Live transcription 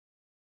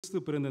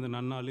கிறிஸ்து பிறந்த இந்த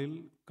நன்னாளில்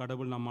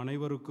கடவுள் நம்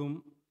அனைவருக்கும்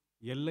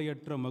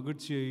எல்லையற்ற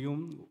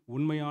மகிழ்ச்சியையும்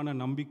உண்மையான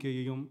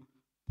நம்பிக்கையையும்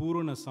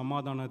பூரண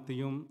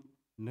சமாதானத்தையும்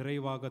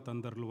நிறைவாக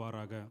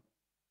தந்தருள்வாராக.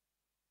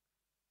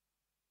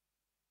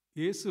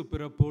 இயேசு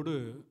பிறப்போடு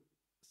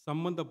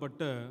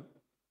சம்பந்தப்பட்ட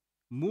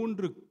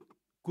 3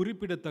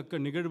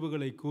 குறிப்பிடத்தக்க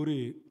நிகழ்வுகளை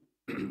கூறி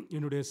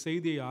என்னுடைய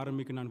செய்தியை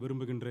ஆரம்பிக்க நான்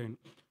விரும்புகின்றேன்.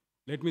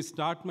 Let me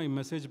start my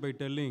message by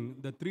telling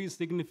the 3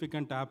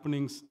 significant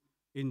happenings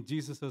in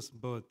Jesus'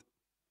 birth.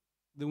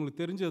 இது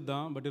உங்களுக்கு தெரிஞ்சது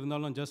தான், பட்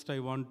இருந்தாலும் just I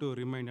want to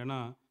remind. ஏன்னா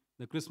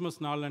இந்த கிறிஸ்மஸ்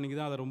நாள் அன்றைக்கி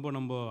தான் அதை ரொம்ப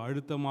நம்ம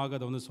அழுத்தமாக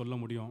அதை சொல்ல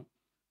முடியும்.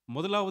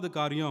 முதலாவது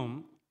காரியம்,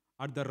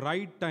 at the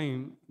right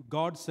time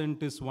God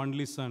send is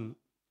only Sun.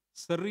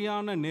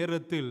 சரியான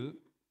நேரத்தில்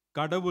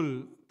கடவுள்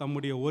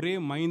தம்முடைய ஒரே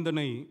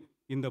மைந்தனை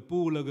இந்த பூ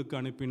உலகுக்கு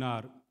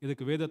அனுப்பினார்.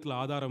 இதுக்கு வேதத்தில்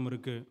ஆதாரம்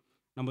இருக்குது.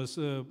 நம்ம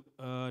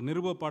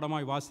நிருப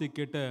பாடமாய்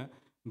வாசிக்கிட்ட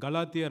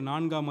கலாத்தியர்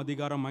 4ஆம்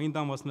அதிகாரம்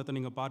 5ஆம் வசனத்தை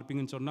நீங்கள்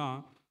பார்ப்பீங்கன்னு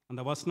சொன்னால்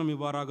அந்த வசனம்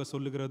இவ்வாறாக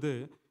சொல்லுகிறது: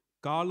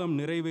 காலம்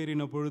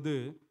நிறைவேறின பொழுது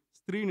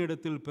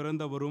ஸ்திரீனிடத்தில்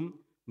பிறந்தவரும்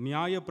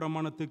நியாய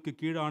பிரமாணத்துக்கு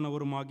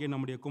கீழானவரும் ஆகிய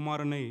நம்முடைய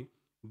குமாரனை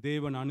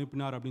தேவன்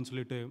அனுப்பினார் அப்படின்னு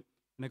சொல்லிட்டு.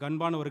 எனக்கு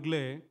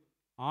அன்பானவர்களே,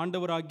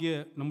 ஆண்டவராகிய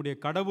நம்முடைய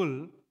கடவுள்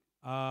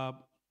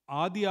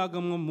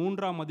ஆதியாகமம்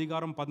 3ஆம்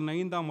அதிகாரம்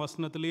 15ஆம்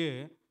வசனத்திலேயே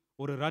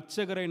ஒரு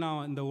இரட்சகரை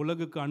நான் இந்த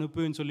உலகுக்கு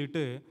அனுப்புவேன்னு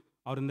சொல்லிட்டு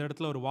அவர் இந்த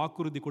இடத்துல ஒரு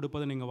வாக்குறுதி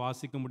கொடுப்பதை நீங்கள்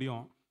வாசிக்க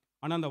முடியும்.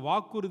 ஆனால் அந்த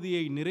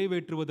வாக்குறுதியை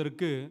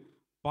நிறைவேற்றுவதற்கு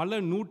பல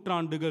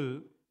நூற்றாண்டுகள்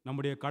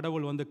நம்முடைய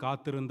கடவுள்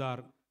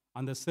காத்திருந்தார்.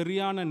 அந்த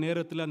சரியான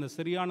நேரத்தில், அந்த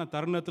சரியான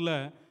தருணத்தில்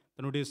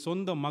தன்னுடைய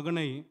சொந்த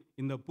மகனை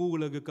இந்த பூ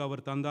உலகுக்கு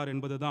அவர் தந்தார்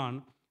என்பது தான்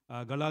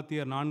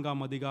கலாத்தியர்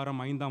 4ஆம்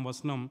அதிகாரம் 5ஆம்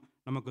வசனம்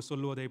நமக்கு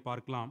சொல்லுவதை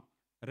பார்க்கலாம்.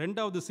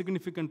 ரெண்டாவது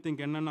சிக்னிஃபிகண்ட்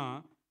திங் என்னன்னா,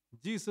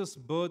 Jesus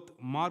birth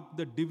mark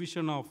the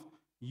division of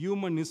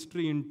human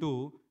history into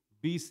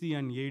PC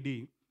and ஏடி.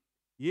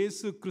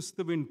 இயேசு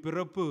கிறிஸ்துவின்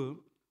பிறப்பு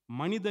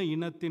மனித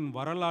இனத்தின்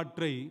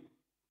வரலாற்றை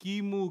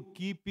கிமு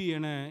கிபி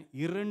என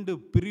 2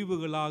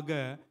 பிரிவுகளாக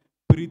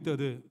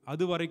பிரித்தது.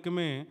 அது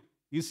வரைக்குமே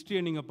ஹிஸ்ட்ரியை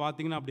நீங்கள்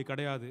பார்த்தீங்கன்னா அப்படி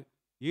கிடையாது.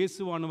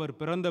 இயேசுவானவர்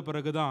பிறந்த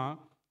பிறகு தான்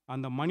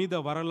அந்த மனித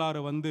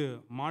வரலாறு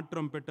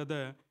மாற்றம் பெற்றதை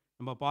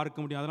நம்ம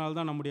பார்க்க முடியும். அதனால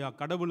தான் நம்முடைய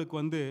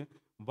கடவுளுக்கு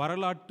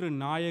வரலாற்று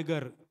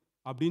நாயகர்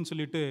அப்படின்னு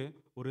சொல்லிட்டு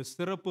ஒரு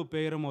சிறப்பு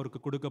பெயரும்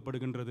அவருக்கு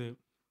கொடுக்கப்படுகின்றது.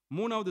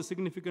 மூணாவது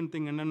சிக்னிஃபிகண்ட்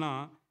திங் என்னென்னா,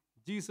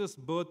 Jesus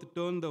birth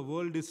turn the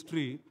world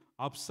history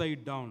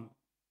upside down.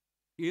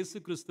 இயேசு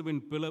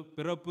கிறிஸ்துவின்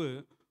பிறப்பு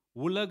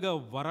உலக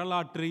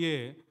வரலாற்றையே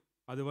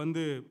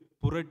அது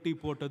புரட்டி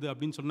போட்டது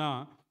அப்படின்னு சொன்னால்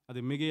அது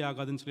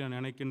மிகையாகாதுன்னு சொல்லி நான்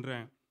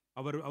நினைக்கின்றேன்.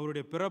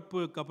 அவருடைய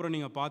பிறப்புக்கு அப்புறம்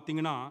நீங்கள்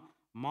பார்த்தீங்கன்னா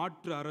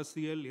மாற்று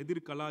அரசியல்,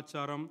 எதிர்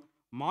கலாச்சாரம்,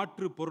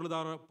 மாற்று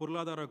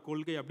பொருளாதார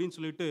கொள்கை அப்படின்னு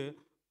சொல்லிட்டு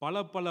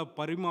பல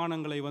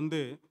பரிமாணங்களை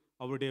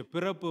அவருடைய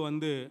பிறப்பு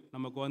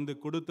நமக்கு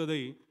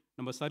கொடுத்ததை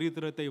நம்ம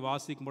சரித்திரத்தை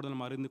வாசிக்கும் போது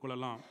நம்ம அறிந்து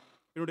கொள்ளலாம்.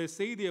 என்னுடைய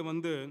செய்தியை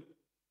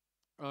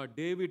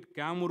டேவிட்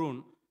கேமரூன்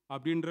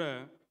அப்படின்ற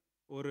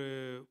ஒரு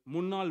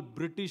முன்னாள்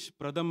பிரிட்டிஷ்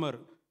பிரதமர்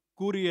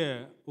கூறிய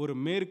ஒரு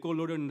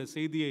மேற்கோளோடு இந்த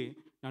செய்தியை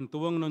நான்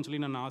துவங்கணும்னு சொல்லி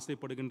நான்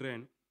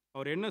ஆசைப்படுகின்றேன்.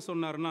 அவர் என்ன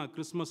சொன்னார்னா,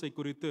 கிறிஸ்மஸை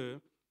குறித்து,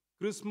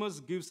 Christmas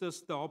gives us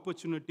the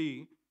opportunity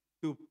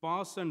to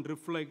pass and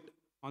reflect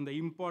on the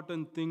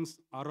important things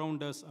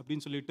around us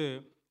அப்படின்னு சொல்லிட்டு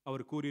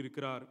அவர்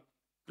கூறியிருக்கிறார்.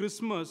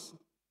 கிறிஸ்மஸ்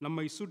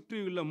நம்மை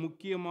சுற்றியுள்ள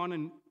முக்கியமான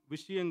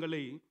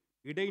விஷயங்களை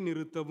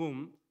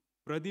இடைநிறுத்தவும்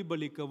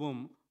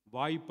பிரதிபலிக்கவும்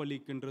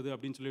வாய்ப்பளிக்கின்றது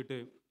அப்படின்னு சொல்லிட்டு.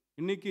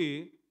 இன்றைக்கி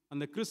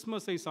அந்த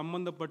கிறிஸ்மஸை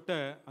சம்பந்தப்பட்ட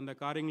அந்த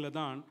காரியங்களை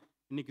தான்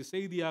இன்றைக்கி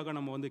செய்தியாக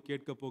நம்ம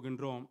கேட்க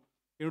போகின்றோம்.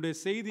 என்னுடைய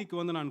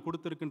செய்திக்கு நான்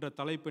கொடுத்துருக்கின்ற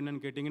தலைப்பு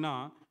என்னன்னு கேட்டிங்கன்னா,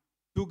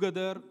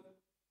 together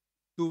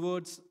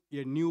towards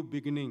a new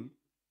beginning.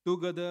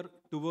 Together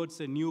towards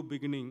a new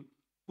beginning.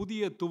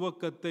 புதிய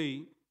துவக்கத்தை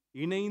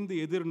இணைந்து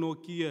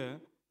எதிர்நோக்கிய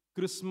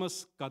கிறிஸ்மஸ்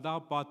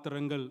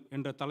கதாபாத்திரங்கள்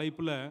என்ற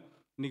தலைப்பில்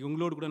இன்றைக்கி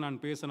உங்களோடு கூட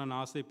நான் பேச நான்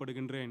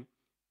ஆசைப்படுகின்றேன்.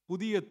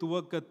 புதிய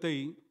துவக்கத்தை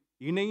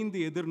இணைந்து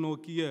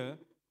எதிர்நோக்கிய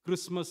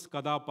கிறிஸ்மஸ்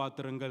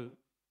கதாபாத்திரங்கள்.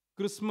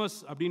 கிறிஸ்மஸ்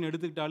அப்படின்னு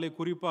எடுத்துக்கிட்டாலே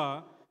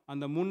குறிப்பாக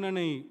அந்த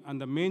முன்னணி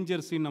அந்த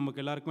மேஞ்சர் சீன்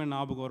நமக்கு எல்லாருக்குமே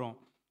ஞாபகம் வரும்.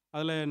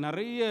 அதில்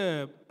நிறைய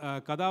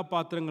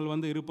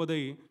கதாபாத்திரங்கள்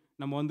இருப்பதை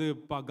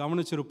நம்ம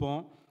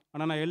கவனிச்சிருப்போம்.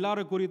 ஆனால் நான்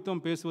எல்லாரும்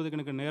குறித்தும் பேசுவதுக்கு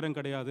எனக்கு நேரம்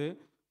கிடையாது.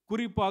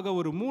 குறிப்பாக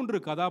ஒரு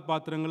 3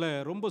 கதாபாத்திரங்களை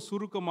ரொம்ப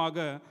சுருக்கமாக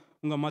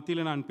உங்கள்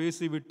மத்தியில் நான்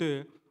பேசிவிட்டு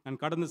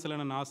நான் கடந்து செல்ல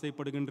நான்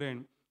ஆசைப்படுகின்றேன்.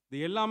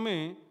 இது எல்லாமே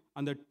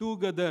அந்த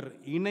டுகெதர்,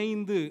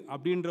 இணைந்து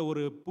அப்படின்ற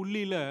ஒரு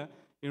புள்ளியில்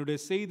என்னுடைய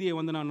செய்தியை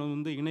நான்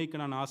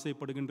இணைக்க நான்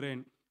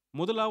ஆசைப்படுகின்றேன்.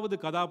 முதலாவது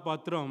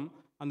கதாபாத்திரம்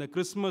அந்த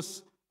கிறிஸ்மஸ்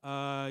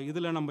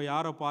இதில் நம்ம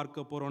யாரை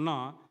பார்க்க போகிறோன்னா,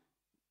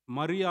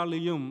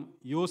 மரியாளையும்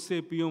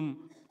யோசேப்பையும்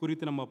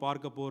குறித்து நம்ம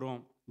பார்க்க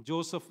போகிறோம்.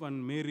 ஜோசப்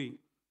அண்ட் மேரி,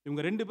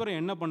 இவங்க 2 பேரும்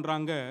என்ன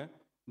பண்ணுறாங்க?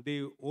 தே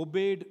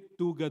ஒபேட்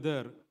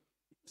டுகெதர்,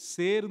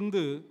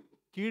 சேர்ந்து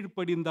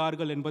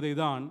கீழ்ப்படிந்தார்கள் என்பதை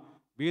தான்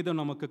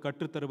வேதம் நமக்கு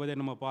கற்றுத்தருவதை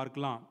நம்ம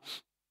பார்க்கலாம்.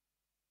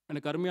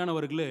 எனக்கு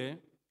அருமையானவர்களே,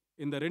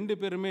 இந்த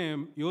 2 பேருமே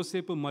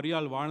யோசேப்பு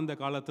மரியாள் வாழ்ந்த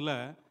காலத்தில்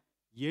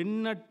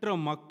எண்ணற்ற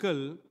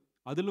மக்கள்,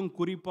 அதிலும்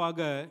குறிப்பாக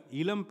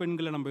இளம்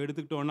பெண்களை நம்ம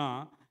எடுத்துக்கிட்டோன்னா,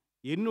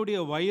 என்னுடைய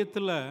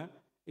வயத்தில்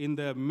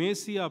இந்த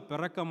மேசியா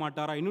பிறக்க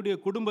மாட்டாரா, என்னுடைய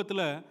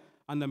குடும்பத்தில்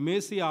அந்த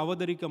மேசியை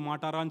அவதரிக்க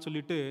மாட்டாரான்னு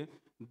சொல்லிட்டு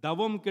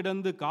தவம்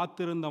கிடந்து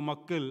காத்திருந்த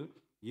மக்கள்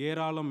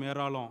ஏராளம்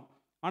ஏராளம்.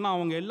 ஆனால்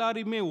அவங்க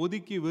எல்லாரையுமே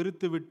ஒதுக்கி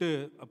வெறுத்து விட்டு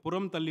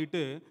புறம்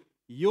தள்ளிட்டு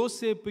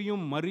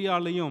யோசேப்பையும்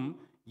மரியாளையும்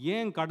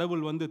ஏன்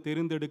கடவுள் வந்து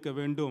தெரிந்தெடுக்க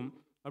வேண்டும்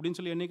அப்படின்னு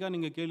சொல்லி என்னைக்கா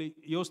நீங்கள்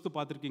யோசித்து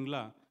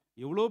பார்த்துருக்கீங்களா?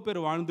 எவ்வளோ பேர்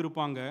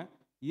வாழ்ந்திருப்பாங்க.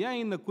 ஏன்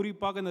இந்த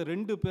குறிப்பாக இந்த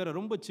 2 பேரை,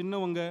 ரொம்ப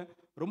சின்னவங்க,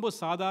 ரொம்ப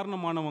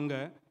சாதாரணமானவங்க,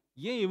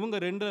 ஏன் இவங்க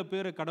 2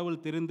 பேரை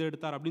கடவுள்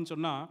தெரிந்தெடுத்தார் அப்படின்னு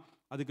சொன்னால்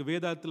அதுக்கு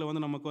வேதாத்தில்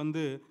வந்து நமக்கு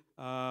வந்து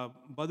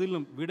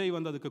பதிலும் விடை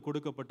வந்து அதுக்கு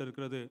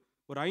கொடுக்கப்பட்டிருக்கிறது.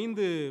 ஒரு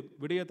 5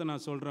 விடயத்தை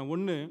நான் சொல்கிறேன்.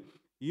 1,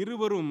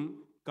 இருவரும்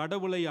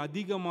கடவுளை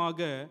அதிகமாக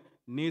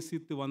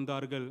நேசித்து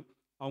வந்தார்கள்.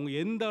 அவங்க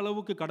எந்த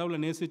அளவுக்கு கடவுளை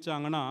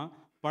நேசித்தாங்கன்னா,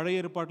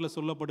 பழைய ஏற்பாட்டில்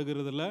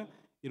சொல்லப்படுகிறதுல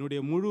என்னுடைய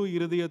முழு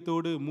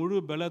இருதயத்தோடு, முழு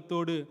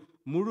பலத்தோடு,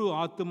 முழு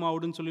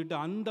ஆத்துமாவோடுன்னு சொல்லிட்டு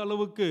அந்த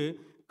அளவுக்கு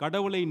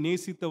கடவுளை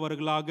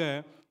நேசித்தவர்களாக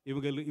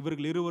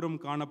இவர்கள் இருவரும்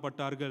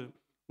காணப்பட்டார்கள்.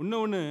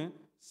 இன்னொன்று,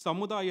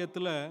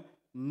 சமுதாயத்தில்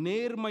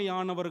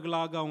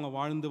நேர்மையானவர்களாக அவங்க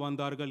வாழ்ந்து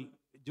வந்தார்கள்.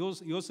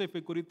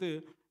 யோசேப்பை குறித்து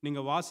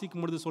நீங்கள்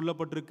வாசிக்கும் பொழுது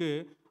சொல்லப்பட்டிருக்கு,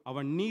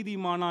 அவன்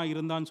நீதிமானாக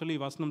இருந்தான்னு சொல்லி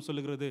வசனம்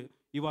சொல்லுகிறது.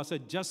 he was a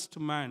just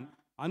man.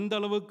 அந்த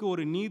அளவுக்கு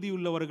ஒரு நீதி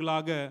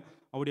உள்ளவர்களாக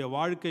அவருடைய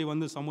வாழ்க்கை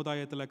வந்து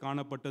சமுதாயத்தில்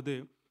காணப்பட்டது.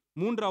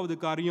 3வது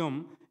காரியம்,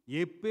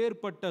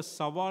 எப்பேற்பட்ட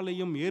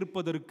சவாலையும்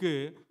ஏற்பதற்கு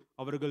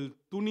அவர்கள்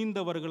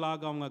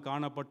துணிந்தவர்களாக அவங்க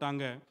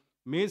காணப்பட்டாங்க.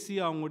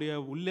 மேசியா அவங்களுடைய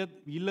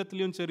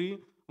இல்லத்திலையும் சரி,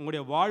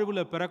 அவங்களுடைய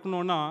வாழ்வில்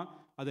பிறக்கணும்னா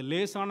அது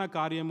லேசான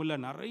காரியம் இல்லை.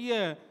 நிறைய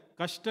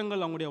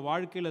கஷ்டங்கள் அவங்களுடைய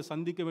வாழ்க்கையில்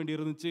சந்திக்க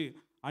வேண்டியிருந்துச்சு.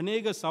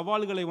 அநேக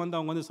சவால்களை வந்து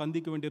அவங்க வந்து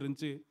சந்திக்க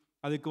வேண்டியிருந்துச்சு.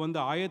 அதுக்கு வந்து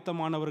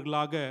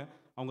ஆயத்தமானவர்களாக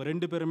அவங்க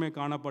 2 பேருமே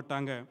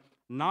காணப்பட்டாங்க.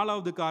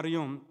 4வது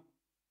காரியம்,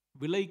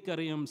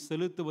 விலைக்கரையம்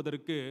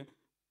செலுத்துவதற்கு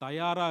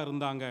தயாராக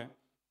இருந்தாங்க.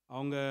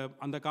 அவங்க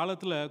அந்த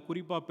காலத்தில்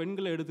குறிப்பாக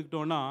பெண்களை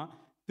எடுத்துக்கிட்டோன்னா,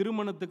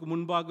 திருமணத்துக்கு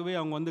முன்பாகவே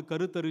அவங்க வந்து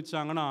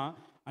கருத்தரிச்சாங்கன்னா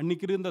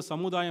அன்றைக்கி இருந்த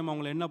சமுதாயம்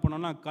அவங்களை என்ன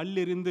பண்ணோன்னா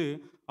கல்லெறிந்து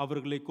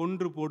அவர்களை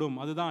கொன்று போடும்.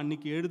 அதுதான்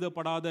அன்றைக்கி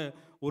எழுதப்படாத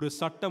ஒரு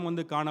சட்டம்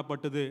வந்து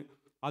காணப்பட்டது.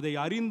 அதை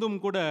அறிந்தும்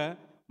கூட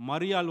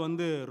மரியாள்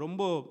வந்து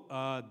ரொம்ப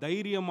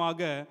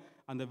தைரியமாக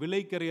அந்த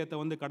விலைக்கரையத்தை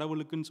வந்து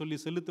கடவுளுக்குன்னு சொல்லி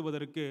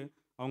செலுத்துவதற்கு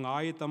அவங்க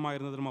ஆயத்தமாக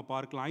இருந்தது நம்ம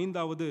பார்க்கலாம்.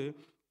 5வது,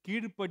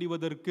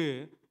 கீழ்ப்படிவதற்கு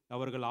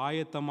அவர்கள்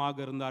ஆயத்தமாக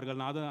இருந்தார்கள்.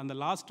 நான் அந்த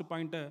லாஸ்ட்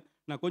பாயிண்ட்டை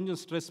நான் கொஞ்சம்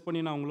ஸ்ட்ரெஸ் பண்ணி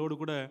நான் உங்களோடு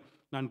கூட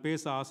நான்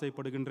பேச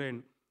ஆசைப்படுகின்றேன்.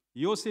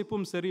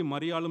 யோசேப்பும் சரி,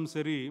 மரியாளும்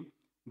சரி,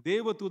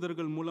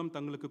 தேவதூதர்கள் மூலம்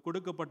தங்களுக்கு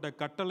கொடுக்கப்பட்ட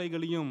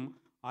கட்டளைகளையும்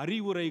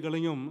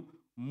அறிவுரைகளையும்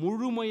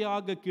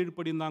முழுமையாக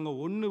கீழ்ப்படிந்தாங்க.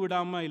 ஒன்று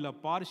விடாமல், இல்லை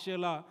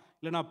பார்ஷியலாக,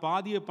 இல்லைனா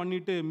பாதியை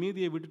பண்ணிவிட்டு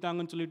மீதியை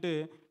விட்டுட்டாங்கன்னு சொல்லிட்டு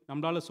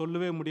நம்மளால்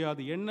சொல்லவே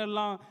முடியாது.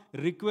 என்னெல்லாம்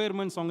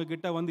ரிக்குவயர்மெண்ட்ஸ்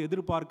அவங்கக்கிட்ட வந்து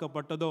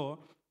எதிர்பார்க்கப்பட்டதோ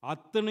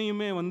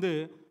அத்தனையுமே வந்து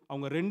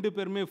அவங்க 2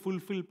 பேருமே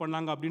ஃபுல்ஃபில்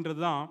பண்ணாங்க.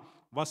 அப்படின்றது தான்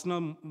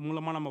வசனம்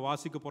மூலமாக நம்ம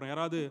வாசிக்க போகிறோம்.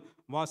 யாராவது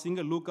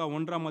வாசிங்க. லூக்கா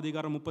 1ஆம்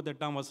அதிகாரம்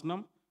 38ஆம்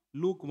வசனம்.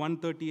 லூக்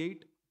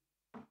 1:38.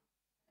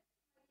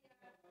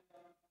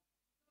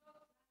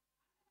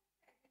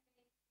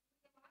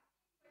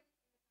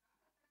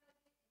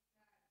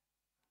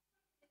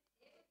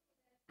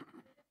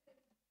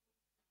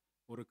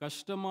 ஒரு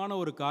கஷ்டமான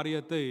ஒரு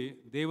காரியத்தை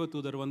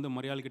தேவதூதர் வந்து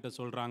மரியாள் கிட்ட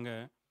சொல்கிறாங்க.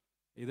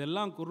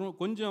 இதெல்லாம்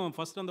கொஞ்சம்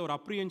ஃபஸ்ட் அந்த ஒரு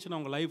அப்ரிஹென்ஷன்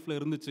அவங்க லைஃப்பில்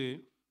இருந்துச்சு.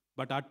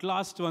 பட்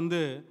அட்லாஸ்ட்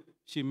வந்து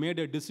ஷி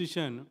மேட் எ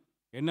டிசிஷன்.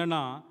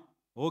 என்னன்னா,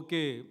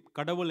 ஓகே,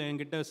 கடவுள்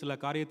என்கிட்ட சில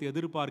காரியத்தை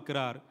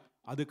எதிர்பார்க்கிறார்,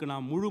 அதுக்கு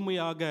நான்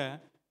முழுமையாக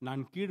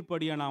நான்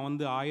கீழ்ப்படிய நான்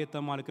வந்து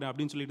ஆயத்தமாக இருக்கிறேன்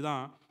அப்படின்னு சொல்லிட்டு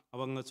தான்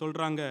அவங்க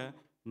சொல்கிறாங்க,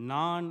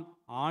 நான்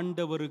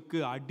ஆண்டவருக்கு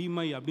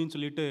அடிமை அப்படின்னு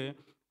சொல்லிட்டு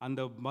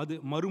அந்த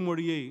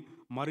மறுமொழியை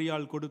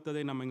மரியாள்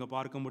கொடுத்ததை நம்ம இங்கே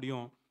பார்க்க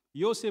முடியும்.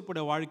 யோசேப்போட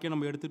வாழ்க்கையை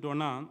நம்ம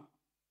எடுத்துட்டோன்னா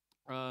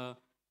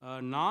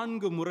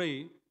 4 முறை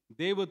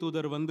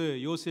தேவதூதர் வந்து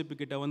யோசேப்பு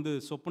கிட்ட வந்து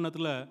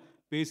சொப்பனத்தில்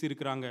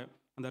பேசியிருக்கிறாங்க.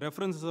 அந்த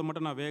ரெஃபரன்ஸை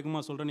மட்டும் நான்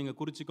வேகமாக சொல்கிறேன், நீங்கள்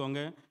குறிச்சிக்கோங்க.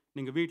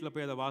 நீங்கள் வீட்டில்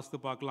போய் அதை வாசித்து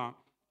பார்க்கலாம்.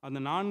 அந்த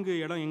 4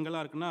 இடம்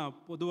எங்கெல்லாம் இருக்குன்னா,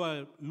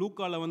 பொதுவாக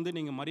லூக்காவில் வந்து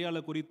நீங்கள்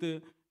மரியாளை குறித்து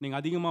நீங்கள்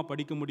அதிகமாக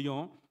படிக்க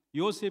முடியும்.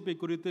 யோசேப்பை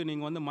குறித்து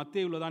நீங்கள் வந்து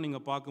மத்தேயுவில் தான்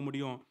நீங்கள் பார்க்க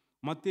முடியும்.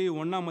 மத்தேயு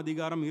 1ஆம்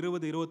அதிகாரம்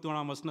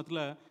 20-21ஆம்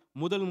வசனத்தில்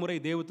முதல் முறை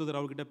தேவதூதர்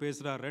அவர்கிட்ட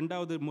பேசுகிறார்.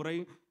 2வது முறை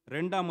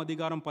 2ஆம்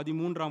அதிகாரம்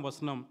 13ஆம்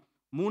வசனம்.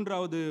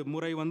 3வது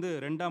முறை வந்து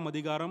 2ஆம்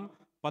அதிகாரம்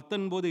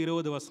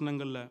 19-20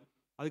 வசனங்களில்.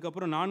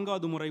 அதுக்கப்புறம்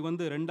 4வது முறை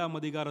வந்து 2ஆம்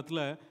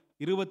அதிகாரத்தில்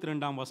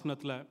 22ஆம்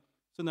வசனத்தில்.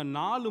 ஸோ இந்த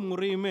 4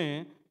 முறையுமே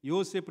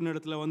யோசேப்பின்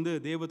இடத்துல வந்து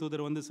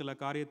தேவதூதர் வந்து சில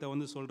காரியத்தை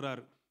வந்து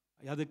சொல்கிறார்.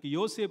 அதுக்கு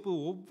யோசேப்பு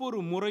ஒவ்வொரு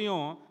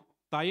முறையும்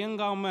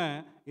தயங்காமல்,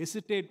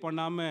 எசிட்டேட்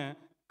பண்ணாமல்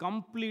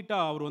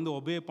கம்ப்ளீட்டாக அவர் வந்து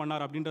ஒபே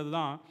பண்ணார். அப்படின்றது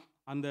தான்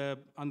அந்த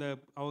அந்த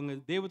அவங்க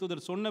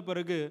தேவதூதர் சொன்ன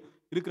பிறகு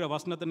இருக்கிற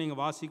வசனத்தை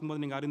நீங்கள் வாசிக்கும்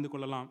போது நீங்கள் அறிந்து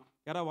கொள்ளலாம்.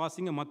 யாராவது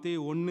வாசிங்க. மத்தேயு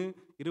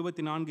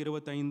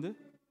 1:24-25.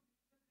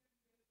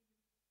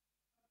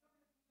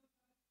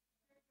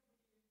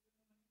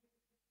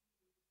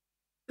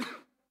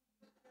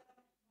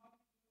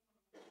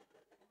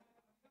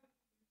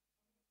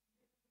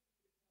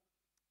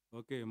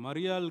 ஓகே,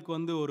 மரியாளுக்கு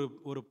வந்து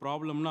ஒரு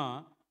ப்ராப்ளம்னா,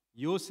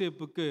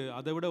 யோசேப்புக்கு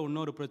அதை விட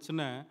இன்னொரு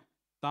பிரச்சனை.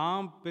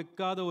 தாம்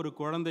பெக்காத ஒரு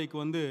குழந்தைக்கு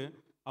வந்து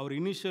அவர்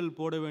இனிஷியல்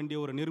போட வேண்டிய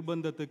ஒரு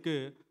நிர்பந்தத்துக்கு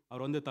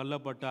அவர் வந்து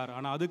தள்ளப்பட்டார்.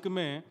 ஆனால்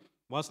அதுக்குமே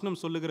வசனம்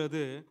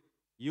சொல்லுகிறது,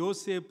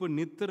 யோசேப்பு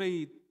நித்திரை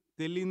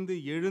தெளிந்து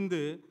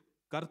எழுந்து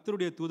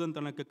கர்த்தருடைய தூதன்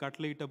தனக்கு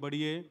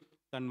கட்டளையிட்டபடியே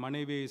தன்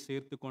மனைவியை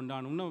சேர்த்து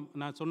கொண்டான். இன்னும்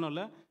நான்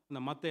சொன்னல, இந்த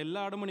மற்ற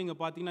எல்லா இடமும் நீங்கள்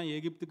பார்த்தீங்கன்னா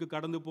எகிப்துக்கு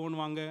கடந்து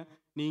போன்னுவாங்க,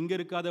 நீ இங்கே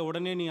இருக்காத,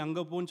 உடனே நீ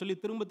அங்கே போன்னு சொல்லி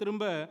திரும்ப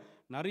திரும்ப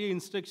நிறைய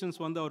இன்ஸ்ட்ரக்ஷன்ஸ்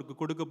வந்து அவருக்கு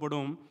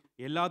கொடுக்கப்படும்.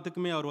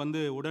 எல்லாத்துக்குமே அவர்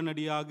வந்து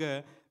உடனடியாக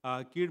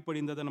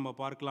கீழ்ப்படிந்ததை நம்ம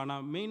பார்க்கலாம்.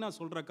 ஆனால் மெயினாக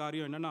சொல்கிற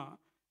காரியம் என்னென்னா,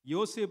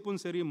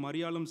 யோசேப்பும் சரி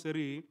மரியாளும்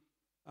சரி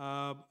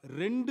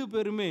ரெண்டு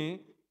பேருமே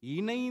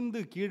இணைந்து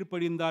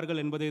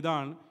கீழ்ப்படிந்தார்கள் என்பதை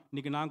தான்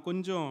இன்னைக்கு நான்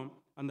கொஞ்சம்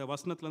அந்த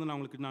வசனத்துலேருந்து நான்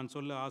உங்களுக்கு நான்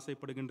சொல்ல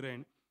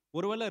ஆசைப்படுகின்றேன்.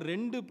 ஒருவேளை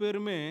ரெண்டு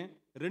பேருமே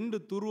ரெண்டு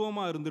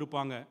துருவமாக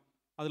இருந்திருப்பாங்க.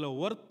 அதில்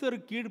ஒருத்தர்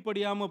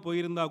கீழ்ப்படியாமல்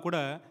போயிருந்தா கூட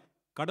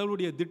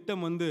கடவுளுடைய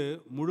திட்டம் வந்து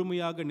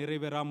முழுமையாக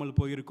நிறைவேறாமல்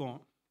போயிருக்கும்.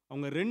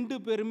 அவங்க ரெண்டு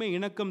பேருமே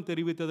இணக்கம்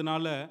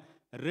தெரிவித்ததுனால,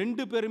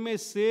 ரெண்டு பேருமே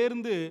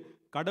சேர்ந்து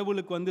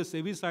கடவுளுக்கு வந்து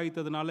செவி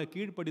சாய்த்ததுனால,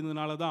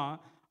 கீழ்ப்படிந்ததுனால தான்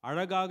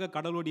அழகாக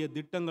கடவுளுடைய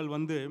திட்டங்கள்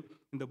வந்து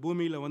இந்த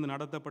பூமியில் வந்து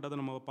நடத்தப்பட்டதை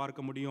நம்ம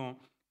பார்க்க முடியும்.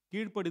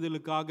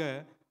 கீழ்ப்படிதலுக்காக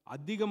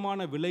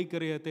அதிகமான விலை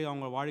கிரயத்தை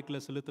அவங்க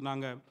வாழ்க்கையில்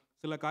செலுத்தினாங்க.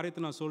 சில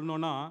காரியத்தை நான்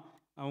சொல்லணுன்னா,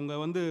 அவங்க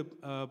வந்து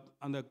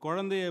அந்த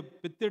குழந்தைய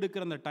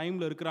பெத்தெடுக்கிற அந்த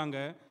டைமில் இருக்கிறாங்க.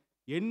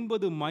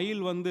 80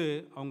 மைல் வந்து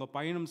அவங்க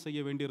பயணம் செய்ய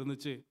வேண்டி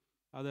இருந்துச்சு.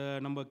 அதை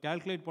நம்ம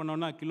கால்குலேட்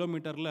பண்ணோன்னா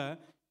கிலோமீட்டரில்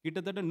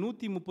கிட்டத்தட்ட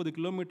 130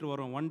 கிலோமீட்டர்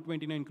வரும்.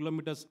 129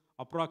 கிலோமீட்டர்ஸ்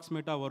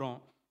அப்ராக்சிமேட்டாக வரும்.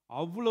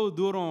 அவ்வளோ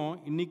தூரம்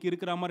இன்றைக்கி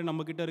இருக்கிற மாதிரி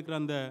நம்மக்கிட்ட இருக்கிற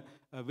அந்த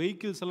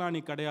வெஹிக்கிள்ஸ் எல்லாம்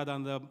இன்றைக்கி கிடையாது.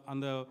 அந்த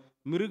அந்த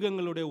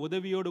மிருகங்களுடைய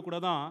உதவியோடு கூட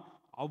தான்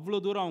அவ்வளோ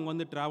தூரம் அவங்க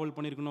வந்து ட்ராவல்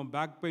பண்ணியிருக்கணும்.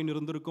 பேக் பெயின்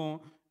இருந்திருக்கும்,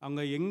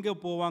 அவங்க எங்கே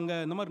போவாங்க,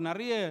 இந்த மாதிரி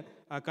நிறைய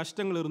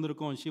கஷ்டங்கள்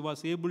இருந்திருக்கும். She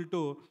was able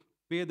to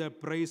pay the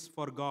price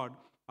for God.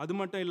 அது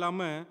மட்டும்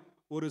இல்லாமல்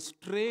ஒரு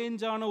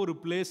ஸ்ட்ரேஞ்சான ஒரு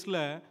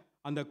பிளேஸில்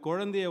அந்த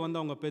குழந்தைய வந்து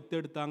அவங்க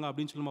பெற்றெடுத்தாங்க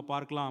அப்படின்னு சொல்லி நம்ம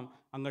பார்க்கலாம்.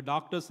 அங்கே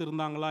டாக்டர்ஸ்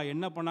இருந்தாங்களா,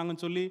 என்ன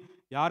பண்ணாங்கன்னு சொல்லி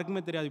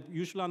யாருக்குமே தெரியாது.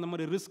 யூஸ்வலாக அந்த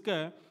மாதிரி ரிஸ்க்கை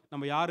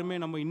நம்ம யாருமே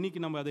இன்றைக்கி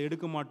நம்ம அதை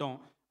எடுக்க மாட்டோம்.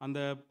 அந்த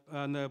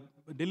அந்த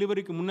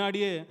டெலிவரிக்கு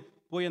முன்னாடியே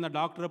போய் அந்த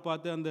டாக்டரை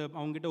பார்த்து அந்த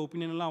அவங்ககிட்ட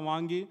ஒப்பீனியன்லாம்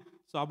வாங்கி,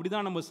 ஸோ அப்படி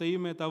தான் நம்ம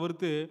செய்யுமே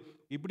தவிர்த்து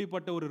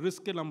இப்படிப்பட்ட ஒரு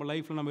ரிஸ்க்கை நம்ம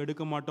லைஃப்பில் நம்ம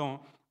எடுக்க மாட்டோம்.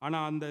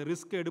 ஆனால் அந்த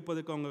ரிஸ்க்கை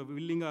எடுப்பதுக்கு அவங்க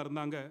வில்லிங்காக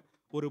இருந்தாங்க.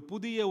 ஒரு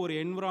புதிய ஒரு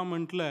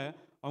என்விரான்மெண்ட்டில்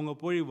அவங்க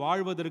போய்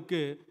வாழ்வதற்கு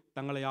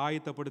தங்களை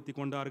ஆயத்தப்படுத்தி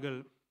கொண்டார்கள்.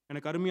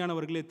 எனக்கு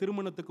அருமையானவர்களே,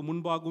 திருமணத்துக்கு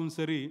முன்பாகவும்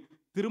சரி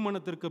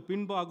திருமணத்திற்கு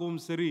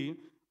பின்பாகவும் சரி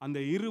அந்த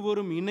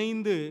இருவரும்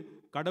இணைந்து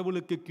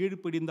கடவுளுக்கு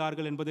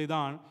கீழ்ப்படிந்தார்கள் என்பதை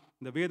தான்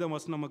இந்த வேத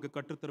வசனம் நமக்கு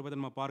கற்றுத்தருவதை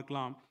நம்ம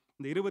பார்க்கலாம்.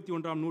 இந்த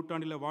 21ஆம்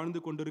நூற்றாண்டில் வாழ்ந்து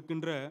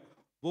கொண்டிருக்கின்ற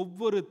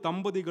ஒவ்வொரு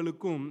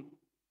தம்பதிகளுக்கும்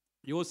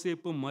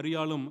யோசேப்பும்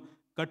மரியாளும்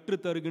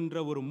கற்றுத்தருகின்ற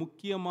ஒரு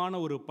முக்கியமான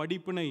ஒரு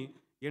படிப்பினை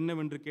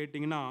என்னவென்று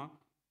கேட்டிங்கன்னா,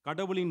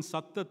 கடவுளின்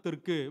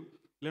சத்தத்திற்கு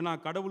இல்லைனா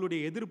கடவுளுடைய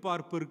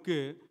எதிர்பார்ப்பிற்கு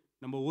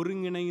நம்ம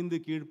ஒருங்கிணைந்து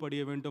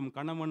கீழ்ப்படிய வேண்டும்.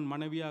 கணவன்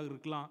மனைவியாக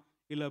இருக்கலாம்,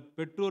 இல்லை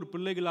பெற்றோர்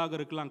பிள்ளைகளாக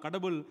இருக்கலாம்.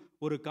 கடவுள்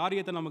ஒரு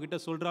காரியத்தை நம்மக்கிட்ட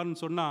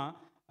சொல்கிறாருன்னு சொன்னால்,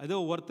 ஏதோ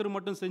ஒருத்தர்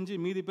மட்டும் செஞ்சு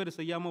மீதி பேர்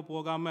செய்யாமல்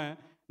போகாமல்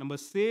நம்ம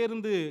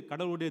சேர்ந்து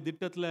கடவுளுடைய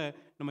திட்டத்தில்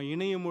நம்ம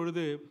இணையும்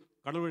பொழுது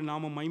கடவுளுடைய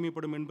நாமம்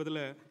மகிமைப்படும்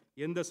என்பதில்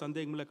எந்த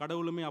சந்தேகமும் இல்லை.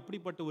 கடவுளுமே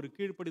அப்படிப்பட்ட ஒரு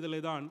கீழ்ப்படிதலை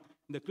தான்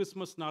இந்த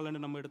கிறிஸ்மஸ்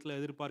நாளன்று நம்ம இடத்துல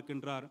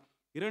எதிர்பார்க்கின்றார்.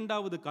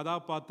 இரண்டாவது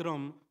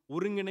கதாபாத்திரம்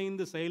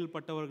ஒருங்கிணைந்து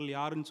செயல்பட்டவர்கள்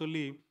யாருன்னு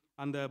சொல்லி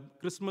அந்த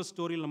கிறிஸ்மஸ்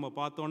ஸ்டோரியில் நம்ம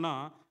பார்த்தோன்னா,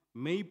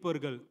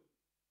 மெய்ப்பர்கள்,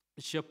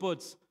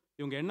 ஷெப்பர்ட்ஸ்.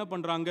 இவங்க என்ன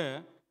பண்ணுறாங்க?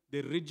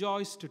 they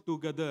rejoiced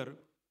together,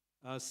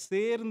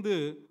 சேர்ந்து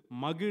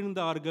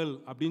மகிழ்ந்தார்கள்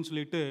அப்படின்னு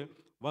சொல்லிட்டு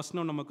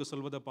வசனம் நமக்கு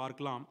சொல்வதை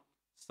பார்க்கலாம்.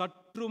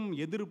 சற்றும்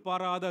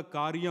எதிர்பாராத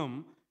காரியம்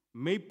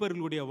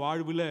மெய்ப்பர்களுடைய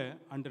வாழ்வில்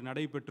அன்று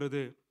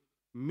நடைபெற்றது.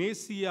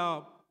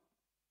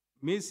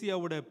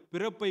 மேசியாவோட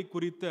பிறப்பை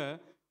குறித்த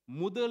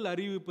முதல்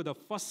அறிவிப்பு, த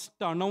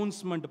ஃபர்ஸ்ட்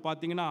அனௌன்ஸ்மெண்ட்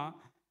பார்த்தீங்கன்னா,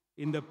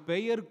 இந்த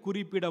பெயர்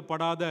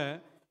குறிப்பிடப்படாத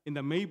இந்த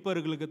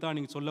மெய்ப்பர்களுக்கு தான்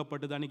அன்றைக்கி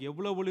சொல்லப்பட்டது. அன்றைக்கி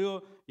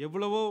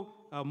எவ்வளவோ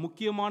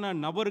முக்கியமான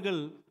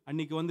நபர்கள்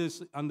அன்றைக்கி வந்து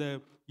அந்த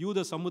யூத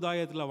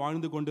சமுதாயத்தில்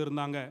வாழ்ந்து கொண்டு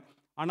இருந்தாங்க.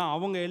 ஆனால்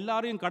அவங்க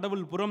எல்லாரையும்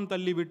கடவுள் புறம்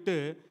தள்ளி விட்டு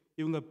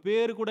இவங்க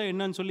பேர் கூட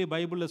என்னன்னு சொல்லி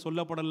பைபிளில்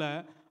சொல்லப்படலை.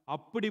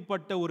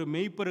 அப்படிப்பட்ட ஒரு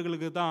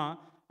மெய்ப்பர்களுக்கு தான்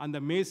அந்த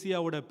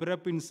மேசியாவோட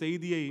பிறப்பின்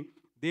செய்தியை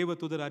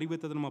தேவதூதர்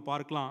அறிவித்ததை நம்ம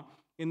பார்க்கலாம்.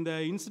 இந்த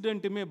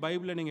இன்சிடெண்ட்டுமே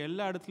பைபிளில் நீங்கள்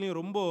எல்லா இடத்துலையும்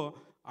ரொம்ப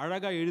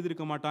அழகாக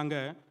எழுதியிருக்க மாட்டாங்க.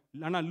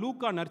 ஆனால்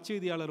லூக்கா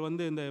நற்செய்தியாளர்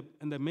வந்து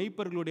இந்த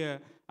மெய்ப்பர்களுடைய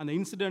அந்த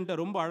இன்சிடெண்ட்டை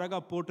ரொம்ப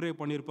அழகாக போர்ட்ரே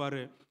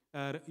பண்ணியிருப்பார்.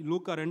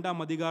 லூக்கா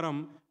 2ஆம் அதிகாரம்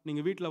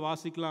நீங்கள் வீட்டில்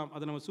வாசிக்கலாம்.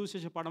 அதை நம்ம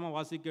சுவிசேஷ பாடமாக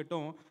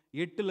வாசிக்கட்டும்.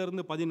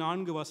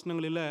 8-14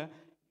 வசனங்களில்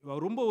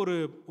ரொம்ப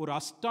ஒரு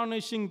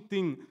அஸ்டானிஷிங்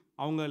திங்.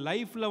 அவங்க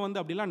லைஃப்பில் வந்து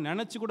அப்படிலாம்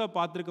நினச்சி கூட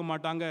பார்த்துருக்க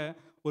மாட்டாங்க.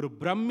 ஒரு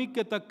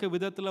பிரமிக்கத்தக்க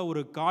விதத்தில்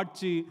ஒரு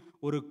காட்சி,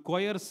 ஒரு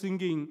கொயர்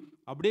சிங்கிங்,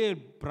 அப்படியே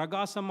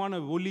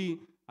பிரகாசமான ஒளி,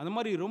 அந்த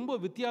மாதிரி ரொம்ப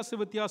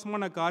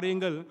வித்தியாசமான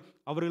காரியங்கள்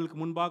அவர்களுக்கு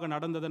முன்பாக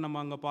நடந்ததை நம்ம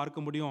அங்கே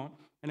பார்க்க முடியும்.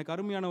 எனக்கு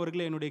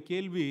அருமையானவர்களே, என்னுடைய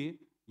கேள்வி,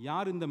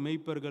 யார் இந்த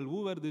மெய்ப்பர்கள்? Who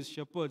are this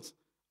shepherds?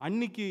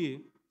 அன்னைக்கு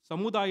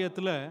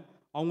சமுதாயத்தில்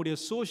அவங்களுடைய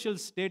சோஷியல்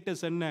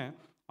ஸ்டேட்டஸ் என்ன,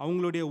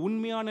 அவங்களுடைய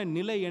உண்மையான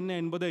நிலை என்ன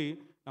என்பதை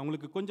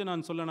அவங்களுக்கு கொஞ்சம்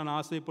நான் சொல்ல நான்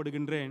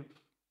ஆசைப்படுகின்றேன்.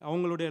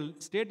 அவங்களுடைய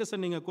ஸ்டேட்டஸை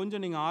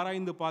நீங்கள்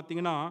ஆராய்ந்து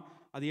பார்த்தீங்கன்னா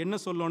அது என்ன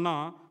சொல்லணும்னா,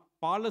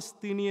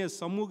 பாலஸ்தீனிய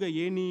சமூக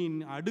ஏணியின்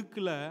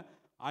அடுக்கில்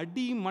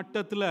அடி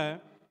மட்டத்தில்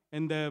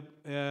இந்த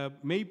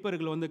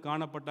மெய்ப்பர்கள் வந்து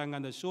காணப்பட்டாங்க.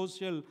 அந்த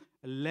சோஷியல்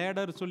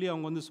லேடர் சொல்லி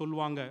அவங்க வந்து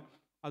சொல்லுவாங்க.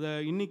 அதை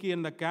இன்னைக்கு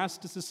இந்த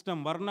கேஸ்ட்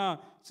சிஸ்டம், வர்ணா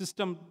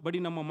சிஸ்டம் படி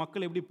நம்ம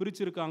மக்கள் எப்படி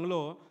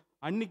பிரிச்சிருக்காங்களோ,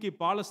 அன்னைக்கு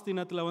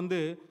பாலஸ்தீனத்தில் வந்து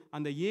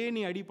அந்த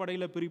ஏணி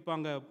அடிப்படையில்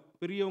பிரிப்பாங்க.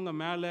 பெரியவங்க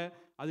மேலே,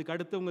 அதுக்கு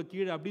அடுத்தவங்க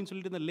கீழே அப்படின்னு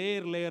சொல்லிட்டு இந்த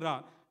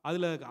லேயராக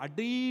அதில்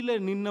அடியில்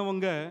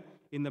நின்னவங்க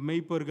இந்த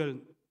மெய்ப்பர்கள்.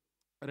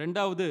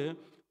 ரெண்டாவது,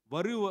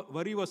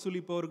 வரி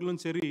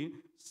வசூலிப்பவர்களும் சரி,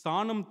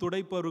 சாணம்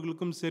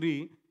துடைப்பவர்களுக்கும் சரி,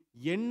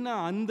 என்ன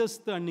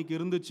அந்தஸ்து அன்னைக்கு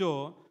இருந்துச்சோ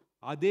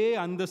அதே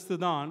அந்தஸ்து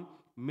தான்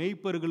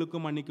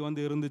மெய்ப்பர்களுக்கும் அன்னைக்கு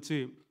வந்து இருந்துச்சு.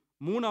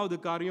 மூணாவது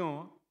காரியம்,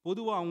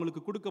 பொதுவாக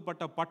அவங்களுக்கு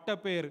கொடுக்கப்பட்ட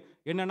பட்டப்பெயர்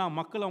என்னன்னா,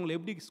 மக்கள் அவங்களை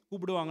எப்படி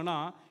கூப்பிடுவாங்கன்னா,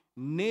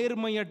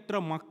 நேர்மையற்ற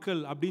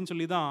மக்கள் அப்படின்னு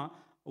சொல்லி தான்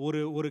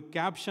ஒரு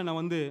கேப்ஷனை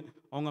வந்து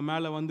அவங்க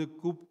மேலே வந்து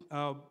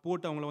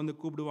போட்டு அவங்கள வந்து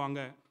கூப்பிடுவாங்க.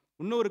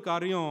 இன்னொரு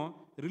காரியம்,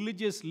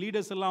 ரிலிஜியஸ்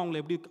லீடர்ஸ் எல்லாம்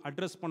அவங்களை எப்படி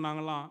அட்ரஸ்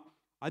பண்ணாங்களாம்,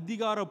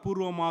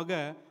 அதிகாரப்பூர்வமாக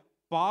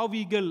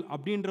பாவிகள்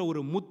அப்படின்ற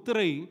ஒரு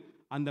முத்திரை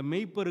அந்த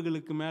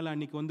மெய்ப்பர்களுக்கு மேலே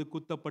அன்னைக்கு வந்து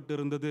குத்தப்பட்டு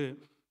இருந்தது.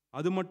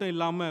 அது மட்டும்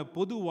இல்லாமல்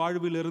பொது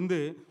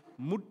வாழ்விலிருந்து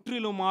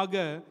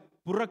முற்றிலுமாக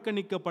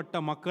புறக்கணிக்கப்பட்ட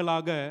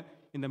மக்களாக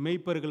இந்த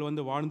மெய்ப்பர்கள்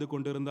வந்து வாழ்ந்து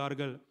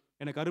கொண்டிருந்தார்கள்.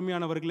 எனக்கு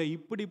அருமையானவர்களை,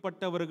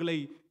 இப்படிப்பட்டவர்களை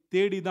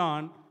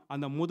தேடிதான்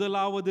அந்த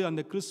முதலாவது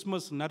அந்த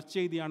கிறிஸ்மஸ்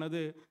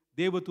நற்செய்தியானது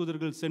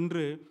தேவதூதர்கள்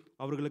சென்று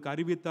அவர்களுக்கு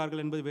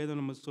அறிவித்தார்கள் என்பது வேதம்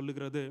நம்ம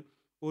சொல்லுகிறது.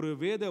 ஒரு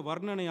வேத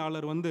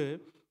வர்ணனையாளர் வந்து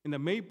இந்த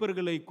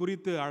மெய்ப்பர்களை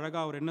குறித்து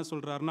அழகாக அவர் என்ன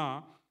சொல்றாருன்னா,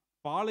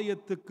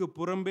 பாளையத்துக்கு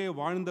புறம்பே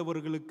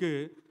வாழ்ந்தவர்களுக்கு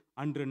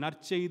அன்று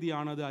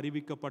நற்செய்தியானது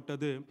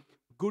அறிவிக்கப்பட்டது.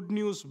 Good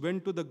news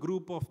went to the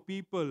group of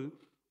people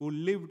who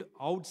lived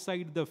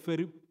outside the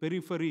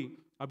periphery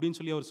அப்படின்னு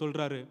சொல்லி அவர்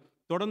சொல்றாரு.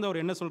 தொடர்ந்து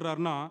அவர் என்ன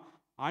சொல்றாருன்னா,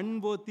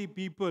 unworthy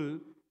people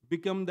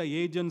become the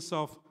agents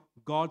of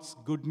God's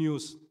good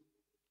news.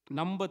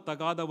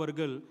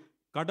 நம்பத்தகாதவர்கள்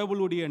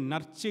கடவுளுடைய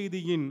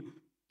நற்செய்தியின்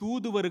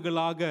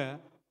தூதுவர்களாக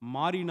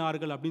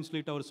மாறினார்கள் அப்படின்னு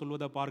சொல்லிட்டு அவர்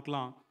சொல்வதை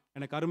பார்க்கலாம்.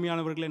 எனக்கு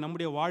அருமையானவர்களே,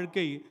 நம்முடைய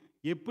வாழ்க்கை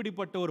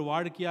எப்படிப்பட்ட ஒரு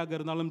வாழ்க்கையாக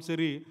இருந்தாலும்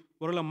சரி,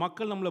 ஒருவேளை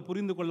மக்கள் நம்மளை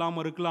புரிந்து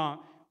கொள்ளாமல் இருக்கலாம்,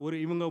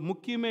 இவங்க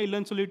முக்கியமே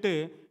இல்லைன்னு சொல்லிட்டு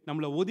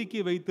நம்மளை ஒதுக்கி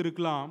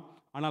வைத்திருக்கலாம்.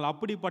 ஆனால்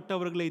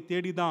அப்படிப்பட்டவர்களை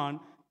தேடிதான்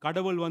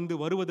கடவுள் வந்து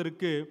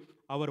வருவதற்கு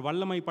அவர்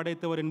வல்லமை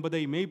படைத்தவர்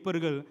என்பதை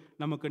மெய்ப்பர்கள்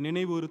நமக்கு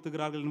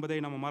நினைவுறுத்துகிறார்கள் என்பதை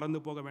நம்ம மறந்து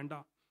போக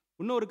வேண்டாம்.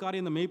 இன்னொரு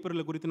காரியம் இந்த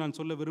மெய்ப்பர்களை குறித்து நான்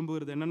சொல்ல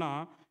விரும்புகிறது என்னன்னா,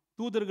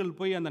 தூதர்கள்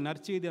போய் அந்த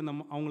நற்செய்தி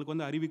அவங்களுக்கு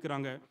வந்து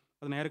அறிவிக்கிறாங்க.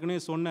 அதை நான்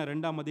ஏற்கனவே சொன்ன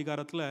 2ஆம்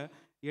அதிகாரத்தில்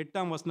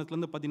 8ஆம்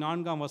வசனத்துலேருந்து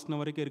 14ஆம்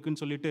வசனம் வரைக்கும்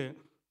இருக்குன்னு சொல்லிட்டு,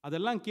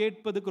 அதெல்லாம்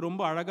கேட்பதுக்கு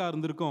ரொம்ப அழகாக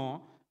இருந்திருக்கும்.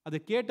 அதை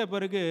கேட்ட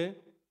பிறகு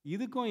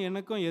இதுக்கும்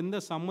எனக்கும் எந்த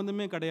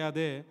சம்மந்தமே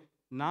கிடையாது,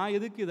 நான்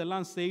எதுக்கு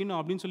இதெல்லாம் செய்யணும்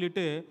அப்படின்னு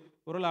சொல்லிட்டு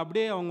ஒரு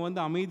அப்படியே அவங்க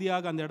வந்து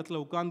அமைதியாக அந்த இடத்துல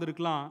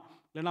உட்கார்ந்துருக்கலாம்.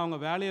 இல்லைன்னா அவங்க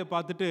வேலையை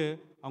பார்த்துட்டு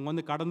அவங்க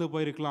வந்து கடந்து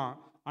போயிருக்கலாம்.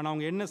 ஆனால்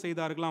அவங்க என்ன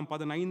செய்தார்களாம்?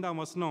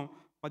 15ஆம் வசனம்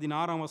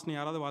 16ஆம் வசனம்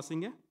யாராவது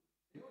வாசிங்க.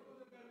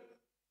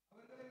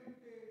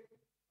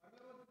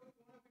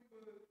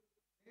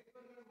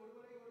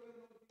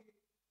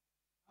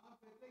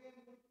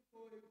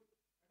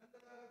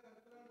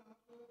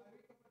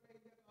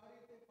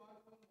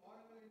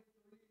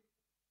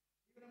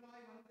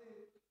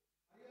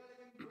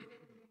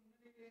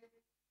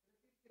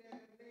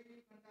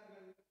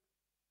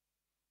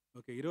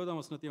 ஓகே, 20ஆம்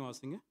வசனத்தையும்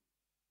வாசிங்க.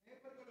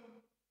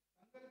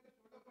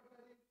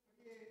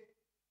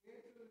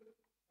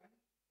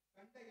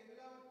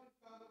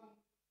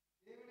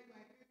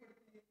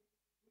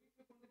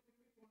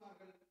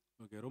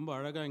 ஓகே, ரொம்ப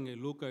அழகாக இங்கே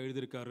லூக்கா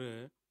எழுதியிருக்காரு.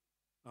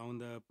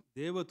 அந்த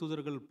தேவ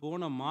தூதர்கள்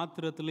போன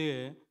மாத்திரத்திலே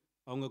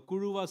அவங்க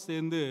குழுவாக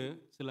சேர்ந்து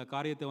சில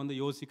காரியத்தை வந்து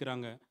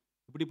யோசிக்கிறாங்க.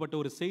 இப்படிப்பட்ட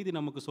ஒரு செய்தி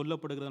நமக்கு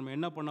சொல்லப்படுகிறது, நம்ம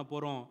என்ன பண்ண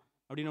போகிறோம்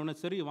அப்படின்னோடனே,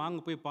 சரி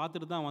வாங்க போய்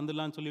பார்த்துட்டு தான்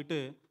வந்துடலான்னு சொல்லிட்டு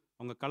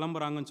அவங்க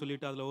கிளம்புறாங்கன்னு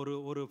சொல்லிட்டு அதில்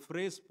ஒரு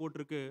ஃப்ரேஸ்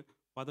போட்டிருக்கு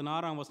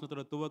 16ஆம்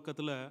வசனத்தோட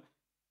துவக்கத்தில்,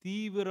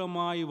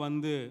 தீவிரமாய்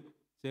வந்து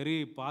சரி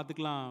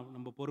பார்த்துக்கலாம்,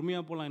 நம்ம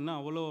பொறுமையாக போகலாம், என்ன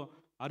அவ்வளோ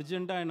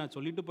அர்ஜெண்ட்டாக என்ன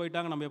சொல்லிட்டு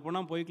போயிட்டாங்க, நம்ம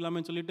எப்போனா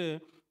போய்க்கலாமே சொல்லிட்டு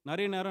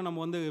நிறைய நேரம்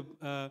நம்ம வந்து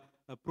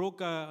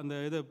அந்த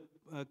இது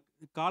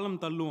காலம்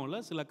தள்ளுவோம்ல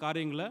சில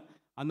காரியங்களை,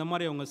 அந்த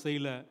மாதிரி அவங்க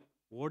செய்யலை.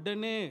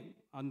 உடனே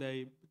அந்த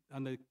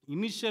அந்த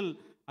இனிஷியல்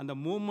அந்த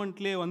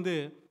மூமெண்ட்லேயே வந்து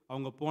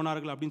அவங்க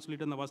போனார்கள் அப்படின்னு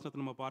சொல்லிட்டு அந்த வசனத்தை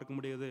நம்ம பார்க்க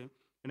முடியுது.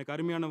 எனக்கு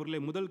அருமையானவர்களே,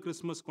 முதல்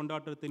கிறிஸ்மஸ்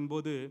கொண்டாட்டத்தின்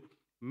போது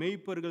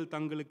மெய்ப்பர்கள்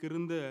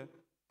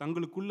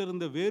தங்களுக்குள்ள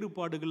இருந்த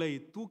வேறுபாடுகளை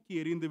தூக்கி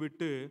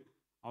எறிந்துவிட்டு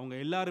அவங்க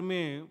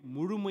எல்லாருமே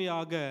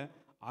முழுமையாக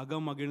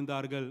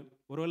அகமகிழ்ந்தார்கள்.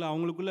 ஒருவேளை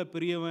அவங்களுக்குள்ள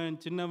பெரியவன்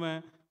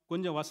சின்னவன்,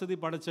 கொஞ்சம் வசதி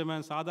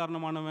படைச்சவன்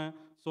சாதாரணமானவன்,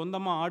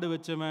 சொந்தமாக ஆடு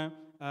வச்சவன்,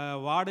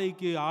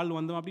 வாடகைக்கு ஆள்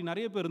வந்தவன், அப்படி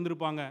நிறைய பேர்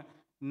இருந்திருப்பாங்க.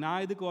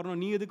 நான் எதுக்கு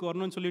வரணும், நீ எதுக்கு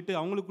வரணும்னு சொல்லிட்டு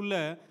அவங்களுக்குள்ள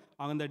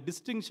அந்த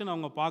டிஸ்டிங்ஷன்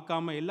அவங்க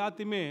பார்க்காம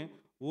எல்லாத்தையுமே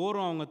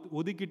ஓரம் அவங்க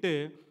ஒதுக்கிட்டு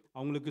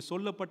அவங்களுக்கு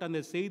சொல்லப்பட்ட அந்த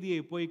செய்தியை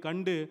போய்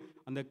கண்டு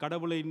அந்த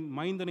கடவுளை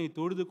மைந்தனை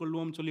தொழுது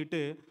கொள்வோம்னு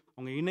சொல்லிட்டு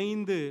அவங்க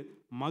இணைந்து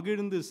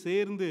மகிழ்ந்து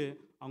சேர்ந்து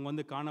அவங்க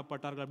வந்து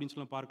காணப்பட்டார்கள் அப்படின்னு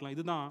சொல்லி பார்க்கலாம்.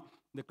 இதுதான்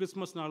இந்த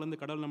கிறிஸ்மஸ் நாள் வந்து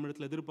கடவுள் நம்ம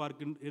இடத்துல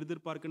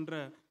எதிர்பார்க்கின்ற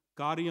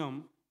காரியம்.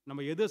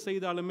 நம்ம எதை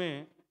செய்தாலுமே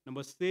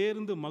நம்ம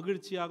சேர்ந்து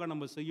மகிழ்ச்சியாக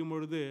நம்ம செய்யும்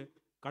பொழுது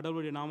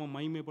கடவுளுடைய நாமம்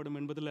மகிமைப்படும்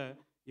என்பதில்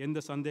எந்த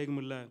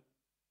சந்தேகமும் இல்லை.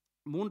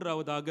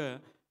 மூன்றாவதாக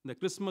இந்த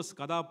கிறிஸ்மஸ்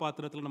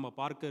கதாபாத்திரத்தில் நம்ம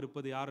பார்க்க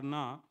இருப்பது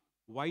யாருன்னா,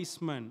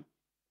 வைஸ்மேன்,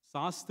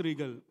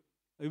 சாஸ்திரிகள்.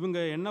 இவங்க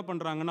என்ன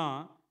பண்ணுறாங்கன்னா,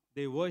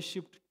 தே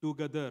வர்ஷிப்ட்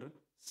டுகெதர்,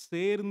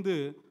 சேர்ந்து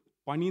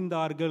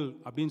பணிந்தார்கள்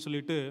அப்படின்னு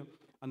சொல்லிட்டு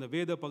அந்த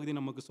வேத பகுதி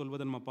நமக்கு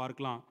சொல்வதை நம்ம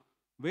பார்க்கலாம்.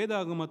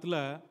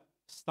 வேதாகமத்தில்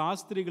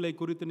சாஸ்திரிகளை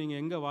குறித்து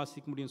நீங்கள் எங்கே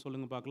வாசிக்க முடியும்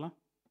சொல்லுங்க பார்க்கலாம்.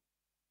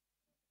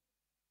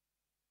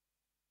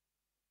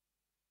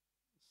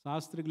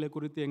 சாஸ்திரிகளை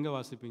குறித்து எங்கே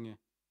வாசிப்பீங்க?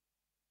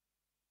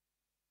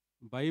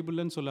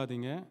 பைபிள்னு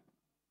சொல்லாதீங்க.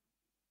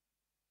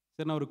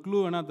 சரி, நான் ஒரு க்ளூ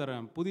வேணா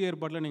தரேன். புதிய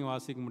ஏற்பாட்டில் நீங்கள்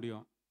வாசிக்க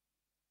முடியும்.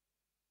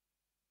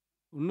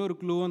 இன்னொரு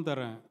க்ளூவும்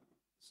தரேன்.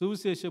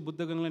 சுவிசேஷ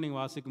புத்தகங்களை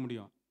நீங்கள் வாசிக்க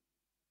முடியும்.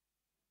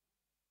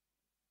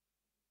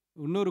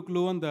 இன்னொரு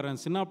க்ளூவும் தரேன்.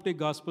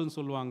 சினாப்டிக் காஸ்பல்னு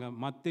சொல்லுவாங்க.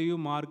 மத்தேயு,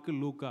 மார்க்கு,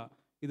 லூக்கா.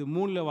 இது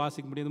 3ல்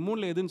வாசிக்க முடியும். இது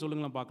 3ல் எதுன்னு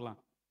சொல்லுங்களேன் பார்க்கலாம்.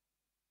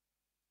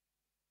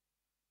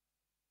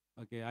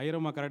 ஓகே,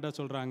 ஐரமா கரெக்டாக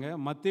சொல்கிறாங்க.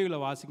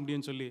 மத்தேயுவில் வாசிக்க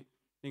முடியும்னு சொல்லி.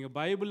 நீங்கள்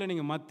பைபிளில்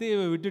நீங்கள்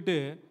மத்தேயுவை விட்டுட்டு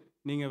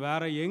நீங்கள்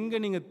வேறு எங்கே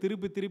நீங்கள்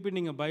திருப்பி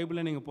நீங்கள்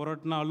பைபிளை நீங்கள்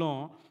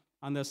புரட்டினாலும்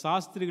அந்த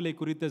சாஸ்திரிகளை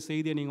குறித்த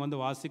செய்தியை நீங்கள்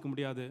வந்து வாசிக்க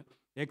முடியாது.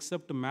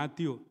 Accept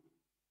Matthew.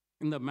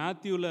 இந்த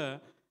மேத்யூவில்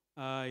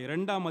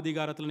 2ஆம்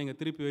அதிகாரத்தில் நீங்கள்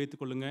திருப்பி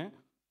வைத்துக்கொள்ளுங்க.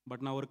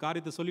 பட் நான் ஒரு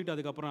காரியத்தை சொல்லிவிட்டு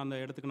அதுக்கப்புறம் அந்த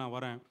இடத்துக்கு நான்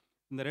வரேன்.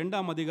 இந்த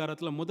 2ஆம்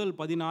அதிகாரத்தில் முதல்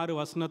 16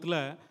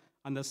 வசனத்தில்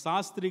அந்த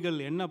சாஸ்திரிகள்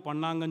என்ன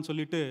பண்ணாங்கன்னு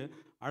சொல்லிட்டு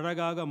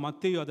அழகாக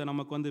மத்தேயு அதை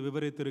நமக்கு வந்து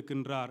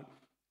விவரித்திருக்கின்றார்.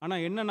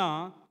 ஆனால் என்னன்னா,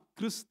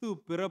 கிறிஸ்து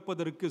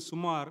பிறப்பதற்கு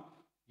சுமார்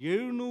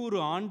 700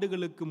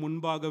 ஆண்டுகளுக்கு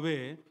முன்பாகவே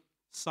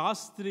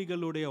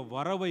சாஸ்திரிகளுடைய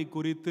வரவை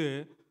குறித்து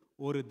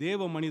ஒரு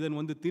தேவ மனிதன்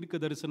வந்து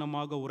தீர்க்க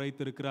தரிசனமாக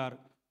உரைத்திருக்கிறார்.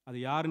 அது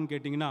யாருன்னு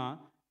கேட்டிங்கன்னா,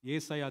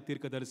 ஏசாயா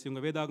தீர்க்கதரிசி.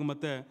 உங்கள்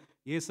வேதாகமத்தை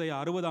ஏசாயா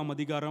 60ஆம்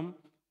அதிகாரம்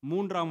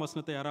 3ஆம்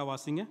வசனத்தை யாரா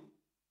வாசிங்க.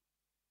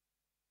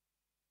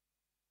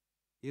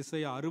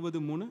 ஏசாயா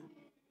 60:3.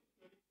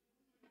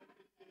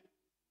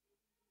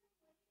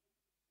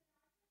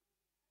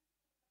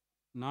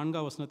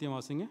 நான்காம் வசனத்தையும்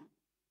வாசிங்க.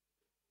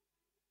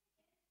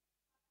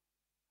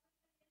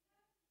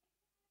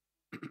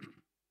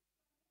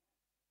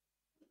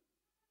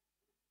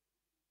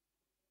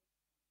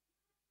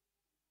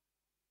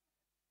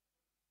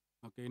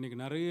 ஓகே, இன்றைக்கி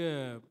நிறைய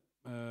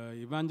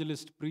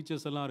இவாஞ்சலிஸ்ட்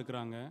ப்ரீச்சர்ஸ் எல்லாம்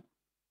இருக்கிறாங்க.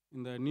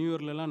 இந்த நியூ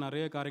இயர்லலாம்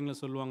நிறைய காரியங்களை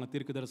சொல்லுவாங்க.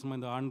 தீர்க்க தரிசனமாக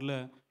இந்த ஆண்டில்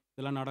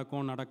இதெல்லாம்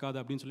நடக்கும் நடக்காது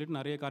அப்படின்னு சொல்லிட்டு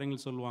நிறைய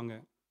காரியங்கள் சொல்லுவாங்க.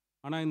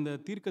 ஆனால் இந்த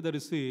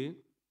தீர்க்கதரிசி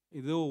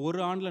இதோ ஒரு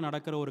ஆண்டில்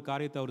நடக்கிற ஒரு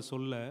காரியத்தை அவர்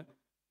சொல்ல,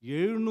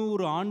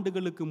 700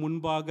 ஆண்டுகளுக்கு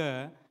முன்பாக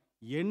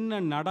என்ன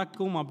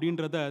நடக்கும்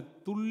அப்படின்றத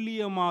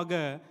துல்லியமாக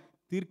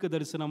தீர்க்க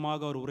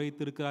தரிசனமாக அவர்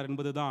உரைத்திருக்கிறார்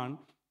என்பது தான்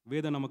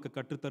வேதம் நமக்கு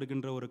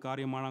கற்றுத்தருகின்ற ஒரு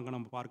காரியமாக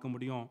நம்ம பார்க்க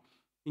முடியும்.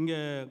 இங்கே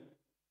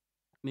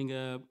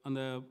நீங்கள்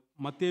அந்த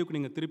மத்தேயுக்கு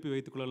நீங்கள் திருப்பி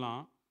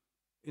வைத்துக்கொள்ளலாம்.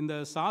 இந்த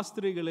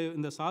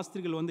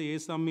சாஸ்திரிகள் வந்து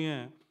ஏசாமியை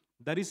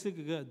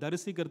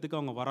தரிசிக்கிறதுக்கு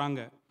அவங்க வராங்க.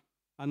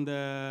 அந்த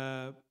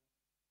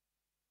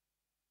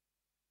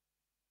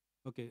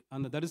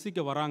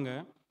தரிசிக்க வராங்க.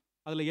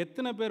 அதில்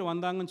எத்தனை பேர்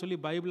வந்தாங்கன்னு சொல்லி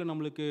பைபிளில்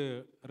நம்மளுக்கு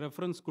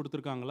ரெஃபரன்ஸ்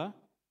கொடுத்துருக்காங்களா?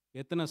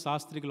 எத்தனை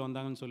சாஸ்திரிகள்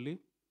வந்தாங்கன்னு சொல்லி?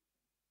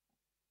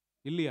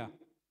 இல்லையா?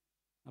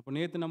 அப்போ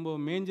நேற்று நம்ம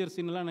மேஞ்சர்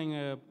சீன்லாம்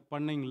நீங்கள்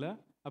பண்ணீங்களா?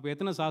 அப்போ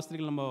எத்தனை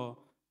சாஸ்திரிகள்? நம்ம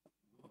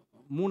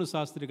 3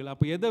 சாஸ்திரிகள்.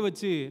 அப்போ எதை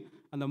வச்சு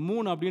அந்த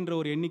 3 அப்படின்ற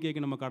ஒரு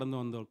எண்ணிக்கைக்கு நம்ம கடந்து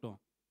வந்துட்டோம்?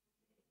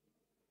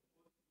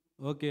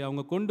 ஓகே,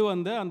 அவங்க கொண்டு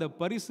வந்த அந்த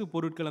பரிசு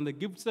பொருட்கள், அந்த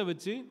கிஃப்ட்ஸை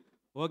வச்சு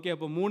ஓகே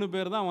அப்போ 3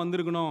 பேர் தான்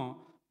வந்திருக்கணும்,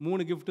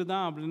 3 கிஃப்ட்டு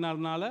தான்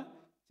அப்படின்னால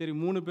சரி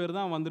 3 பேர்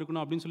தான்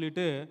வந்திருக்கணும் அப்படின்னு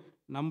சொல்லிட்டு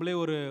நம்மளே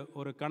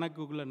ஒரு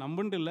கணக்குக்குள்ளே,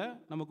 நம்புன்ட்டு இல்லை,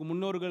 நமக்கு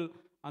முன்னோர்கள்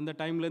அந்த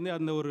டைம்லேருந்தே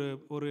அந்த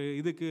ஒரு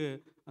இதுக்கு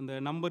அந்த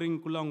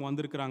நம்பரிங்குள்ளே அவங்க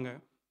வந்திருக்கிறாங்க.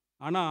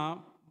 ஆனால்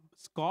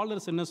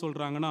ஸ்காலர்ஸ் என்ன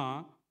சொல்கிறாங்கன்னா,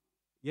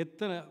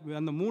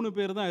 அந்த 3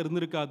 பேர் தான்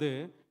இருந்திருக்காது,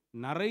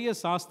 நிறைய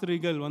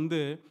சாஸ்திரிகள்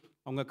வந்து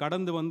அவங்க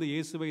கடந்து வந்து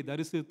இயேசுவை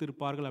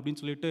தரிசித்திருப்பார்கள்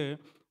அப்படின்னு சொல்லிட்டு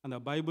அந்த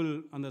பைபிள்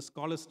அந்த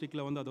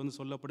ஸ்காலர்ஸ்டிக்கில் வந்து அது வந்து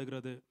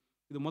சொல்லப்படுகிறது.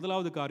 இது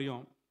முதலாவது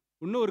காரியம்.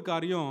 இன்னொரு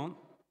காரியம்,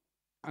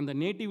 அந்த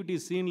நேட்டிவிட்டி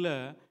சீனில்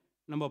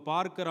நம்ம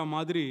பார்க்குற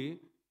மாதிரி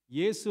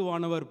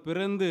இயேசுவானவர்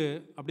பிறந்து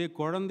அப்படியே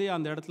குழந்தைய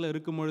அந்த இடத்துல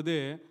இருக்கும் பொழுது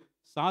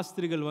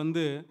சாஸ்திரிகள்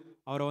வந்து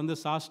அவரை வந்து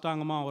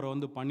சாஷ்டாங்கமாக அவரை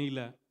வந்து பணியில,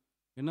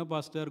 என்ன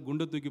பாஸ்டர்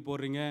குண்டை தூக்கி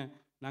போடுறீங்க,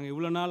 நாங்கள்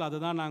இவ்வளோ நாள் அதை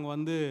தான் நாங்கள்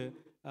வந்து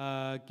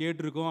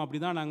கேட்டிருக்கோம், அப்படி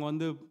தான் நாங்கள்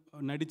வந்து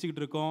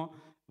நடிச்சுக்கிட்டு இருக்கோம்,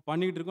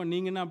 பண்ணிக்கிட்டு இருக்கோம்,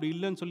 நீங்கள் என்ன அப்படி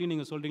இல்லைன்னு சொல்லி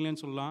நீங்கள்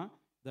சொல்கிறீங்களேன்னு சொல்லலாம்.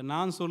 இதை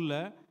நான் சொல்ல,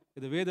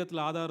 இது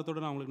வேதத்தில்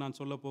ஆதாரத்தோடு நான்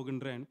உங்களுக்கு சொல்ல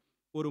போகின்றேன்.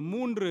 ஒரு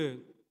 3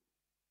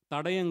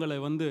 தடயங்களை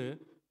வந்து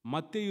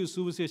மத்தேயு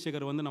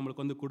சுவிசேஷகர் வந்து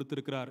நம்மளுக்கு வந்து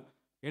கொடுத்துருக்கிறார்.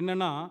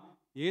 என்னென்னா,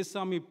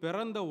 ஏசாமி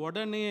பிறந்த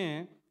உடனே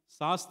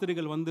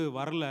சாஸ்திரிகள் வந்து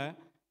வரல,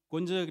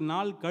 கொஞ்ச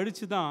நாள்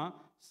கழித்து தான்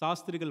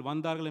சாஸ்திரிகள்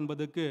வந்தார்கள்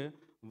என்பதுக்கு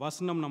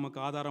வசனம் நமக்கு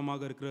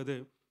ஆதாரமாக இருக்கிறது.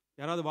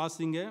 யாராவது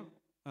வாசிங்க,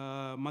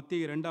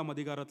 மத்தேயு 2ஆம்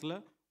அதிகாரத்தில்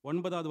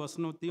 9வது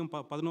வசனத்தையும்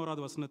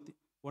 11வது வசனத்தையும்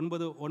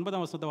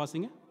 9ஆம் வசனத்தை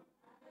வாசிங்க.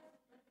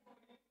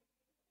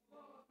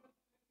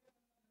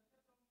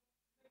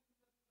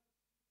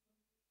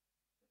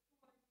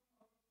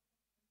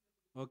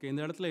 ஓகே,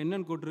 இந்த இடத்துல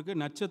என்னன்னு கூட்டிருக்கு?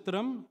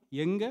 நட்சத்திரம்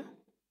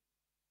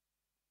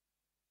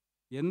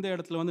எந்த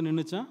இடத்துல வந்து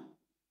நின்றுச்சா?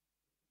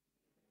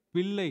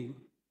 பிள்ளை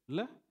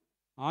இல்லை,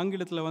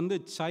 ஆங்கிலத்தில் வந்து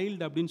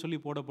சைல்டு அப்படின்னு சொல்லி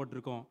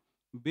போடப்பட்டிருக்கோம்.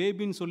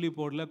 பேபின்னு சொல்லி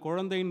போடல,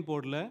 குழந்தைன்னு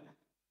போடல,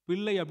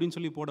 பிள்ளை அப்படின்னு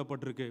சொல்லி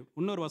போடப்பட்டிருக்கு.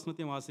 இன்னொரு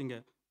வசனத்தையும் வாசிங்க,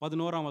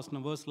 11ஆம்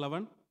வசனம், verse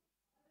 11.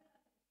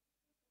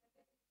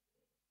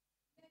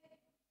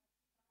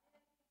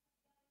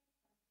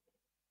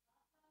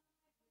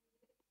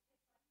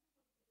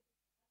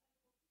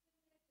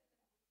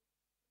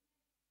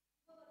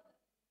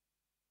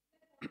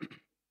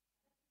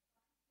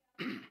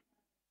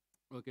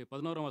 ஓகே,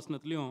 11ஆம்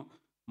வசனத்துலையும்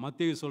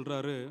மத்தேயு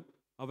சொல்றாரு,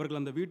 அவர்கள்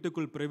அந்த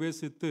வீட்டுக்குள்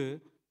பிரவேசித்து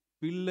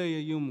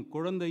பிள்ளையையும்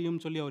குழந்தையும்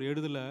சொல்லி அவர்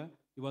எழுதல.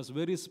 he was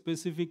very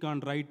specific on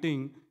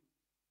writing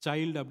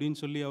child அப்படின்னு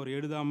சொல்லி அவர்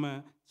எழுதாம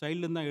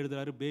சைல்டுன்னு தான்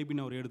எழுதுறாரு,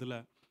 பேபின்னு அவர் எழுதல.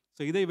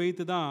 ஸோ இதை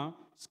வைத்து தான்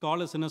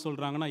ஸ்காலர்ஸ் என்ன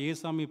சொல்கிறாங்கன்னா,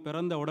 ஏசாமி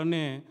பிறந்த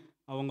உடனே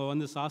அவங்க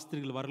வந்து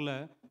சாஸ்திரிகள் வரல,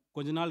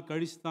 கொஞ்ச நாள்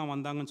கழித்து தான்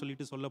வந்தாங்கன்னு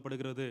சொல்லிட்டு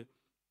சொல்லப்படுகிறது.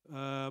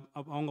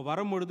 அவங்க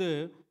வரும்பொழுது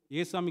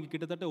ஏசாமிக்கு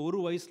கிட்டத்தட்ட 1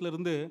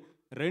 வயசுலேருந்து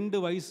 2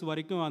 வயசு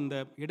வரைக்கும் அந்த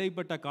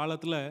இடைப்பட்ட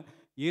காலத்தில்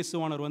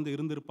இயேசுவானவர் வந்து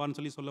இருந்திருப்பார்னு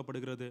சொல்லி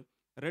சொல்லப்படுகிறது.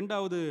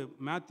 2வது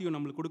மேத்யூ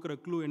நம்மளுக்கு கொடுக்குற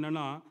க்ளூ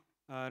என்னென்னா,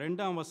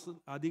 2ஆம்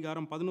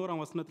அதிகாரம்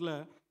 11ஆம் வசனத்தில்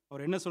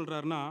அவர் என்ன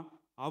சொல்கிறாருன்னா,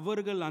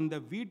 அவர்கள் அந்த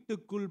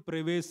வீட்டுக்குள்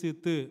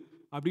பிரவேசித்து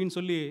அப்படின்னு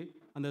சொல்லி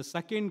அந்த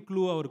செகண்ட்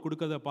க்ளூ அவர்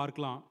கொடுக்கறத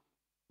பார்க்கலாம்.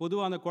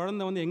 பொதுவாக அந்த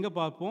குழந்தை வந்து எங்கே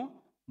பார்ப்போம்,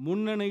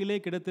 முன்னணியிலே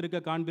கிடைத்திருக்க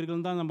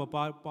காண்பீர்கள் தான் நம்ம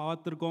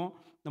பார்த்துருக்கோம்,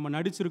 நம்ம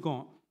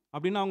நடிச்சிருக்கோம்.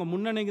 அப்படின்னா அவங்க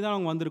முன்னணிக்கு தான்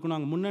அவங்க வந்திருக்கணும்,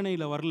 அவங்க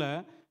முன்னணியில் வரல,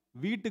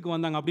 வீட்டுக்கு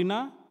வந்தாங்க. அப்படின்னா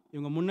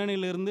இவங்க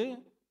முன்னணியிலேருந்து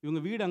இவங்க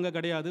வீடு அங்கே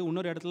கிடையாது,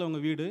 இன்னொரு இடத்துல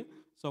அவங்க வீடு.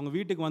 ஸோ அவங்க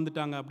வீட்டுக்கு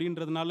வந்துட்டாங்க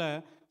அப்படின்றதுனால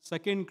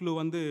செகண்ட் க்ளூ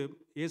வந்து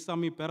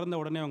ஏசாமி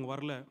பிறந்த உடனே அவங்க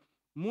வரல.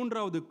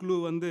 3வது க்ளூ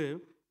வந்து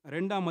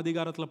 2ஆம்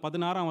அதிகாரத்தில்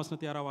 16ஆம்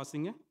வசனத்தை யாரா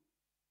வாசிங்க.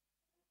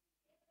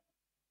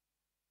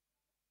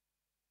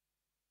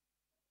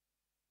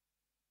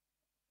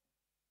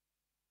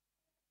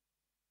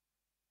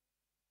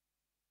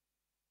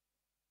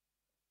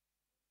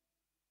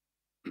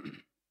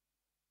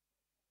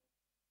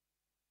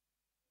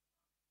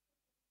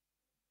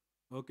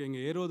 ஓகேங்க,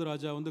 ஏரோது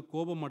ராஜா வந்து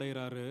கோபம்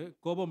அடைகிறாரு.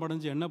 கோபம்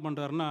அடைஞ்சு என்ன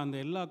பண்ணுறாருன்னா, அந்த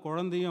எல்லா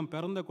குழந்தையும்,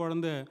 பிறந்த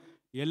குழந்தை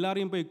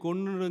எல்லாரையும் போய்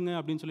கொன்னுடுங்க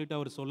அப்படின்னு சொல்லிட்டு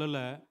அவர்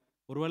சொல்லலை.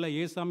 ஒருவேளை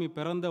ஏசாமி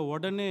பிறந்த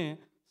உடனே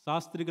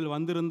சாஸ்திரிகள்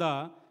வந்திருந்தா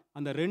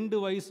அந்த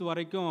 2 வயசு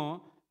வரைக்கும்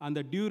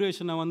அந்த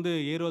டியூரேஷனை வந்து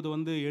ஏரோது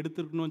வந்து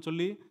எடுத்துருக்கணும்னு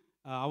சொல்லி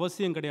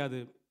அவசியம் கிடையாது.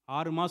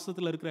 6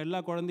 மாதத்தில் இருக்கிற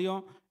எல்லா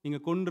குழந்தையும்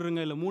நீங்கள்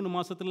கொன்னுடுங்க, இல்லை 3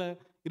 மாதத்தில்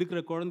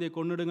இருக்கிற குழந்தைய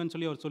கொன்னுடுங்கன்னு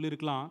சொல்லி அவர்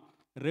சொல்லியிருக்கலாம்.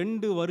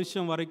 2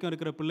 வருஷம் வரைக்கும்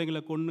இருக்கிற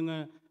பிள்ளைங்களை கொன்னுங்க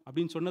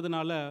அப்படின்னு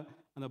சொன்னதுனால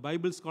அந்த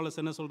பைபிள் ஸ்காலர்ஸ்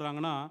என்ன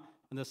சொல்கிறாங்கன்னா,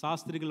 அந்த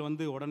சாஸ்திரிகள்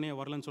வந்து உடனே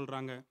வரலன்னு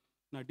சொல்கிறாங்க.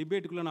 நான்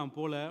டிபேட்டுக்குள்ளே நான்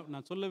போகல.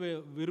 நான் சொல்ல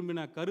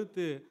விரும்பின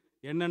கருத்து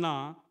என்னன்னா,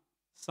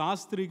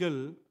 சாஸ்திரிகள்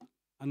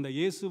அந்த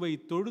இயேசுவை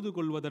தொழுது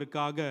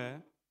கொள்வதற்காக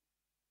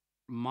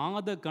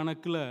மாத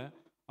கணக்கில்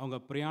அவங்க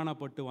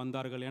பிரயாணப்பட்டு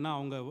வந்தார்கள். ஏன்னா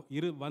அவங்க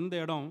வந்த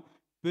இடம்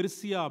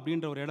பெர்சியா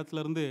அப்படின்ற ஒரு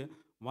இடத்துலேருந்து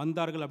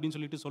வந்தார்கள் அப்படின்னு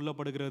சொல்லிட்டு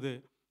சொல்லப்படுகிறது.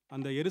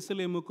 அந்த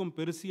எருசலேமுக்கும்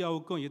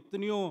பெர்சியாவுக்கும்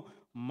எத்தனையோ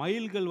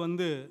மைல்கள்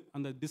வந்து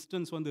அந்த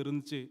டிஸ்டன்ஸ் வந்து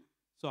இருந்துச்சு.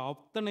 ஸோ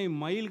அத்தனை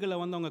மைல்களை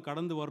வந்து அவங்க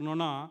கடந்து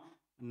வரணும்னா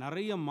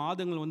நிறைய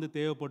மாதங்கள் வந்து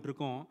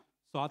தேவைப்பட்டிருக்கும்.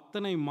 ஸோ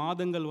அத்தனை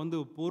மாதங்கள் வந்து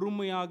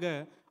பொறுமையாக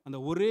அந்த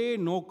ஒரே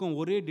நோக்கம்,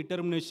 ஒரே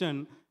டிட்டர்மினேஷன்,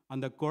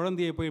 அந்த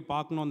குழந்தையை போய்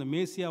பார்க்கணும், அந்த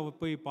மேசியாவை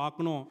போய்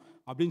பார்க்கணும்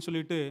அப்படின்னு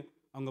சொல்லிட்டு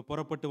அவங்க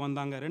புறப்பட்டு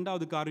வந்தாங்க.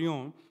 2வது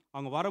காரியம்,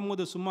 அவங்க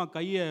வரும்போது சும்மா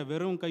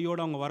வெறும்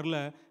கையோடு அவங்க வரல,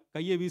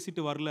 கையை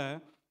வீசிட்டு வரல.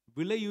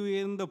 விலை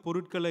உயர்ந்த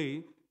பொருட்களை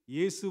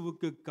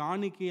இயேசுவுக்கு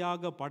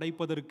காணிக்கையாக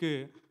படைப்பதற்கு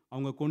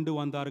அவங்க கொண்டு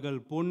வந்தார்கள்.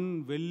 பொன்,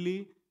 வெள்ளி,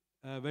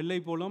 வெள்ளை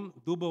போலம்,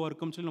 தூப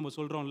வர்க்கம் சொல்லி நம்ம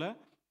சொல்கிறோம்ல,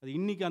 அது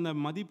இன்றைக்கி அந்த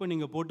மதிப்பை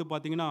நீங்கள் போட்டு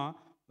பார்த்தீங்கன்னா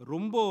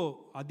ரொம்ப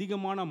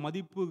அதிகமான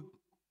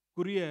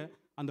மதிப்புக்குரிய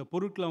அந்த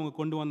பொருட்களை அவங்க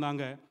கொண்டு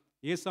வந்தாங்க.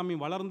 ஏசாமி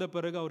வளர்ந்த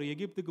பிறகு அவர்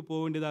எகிப்துக்கு போக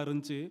வேண்டியதாக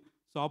இருந்துச்சு.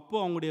 ஸோ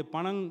அப்போது அவங்களுடைய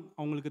பணம்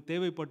அவங்களுக்கு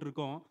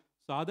தேவைப்பட்டிருக்கும்.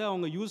 ஸோ அதை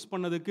அவங்க யூஸ்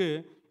பண்ணதுக்கு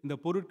இந்த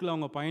பொருட்களை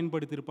அவங்க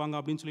பயன்படுத்தியிருப்பாங்க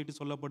அப்படின்னு சொல்லிட்டு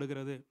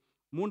சொல்லப்படுகிறது.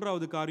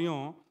 3வது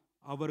காரியம்,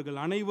 அவர்கள்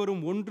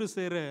அனைவரும் ஒன்று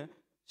சேர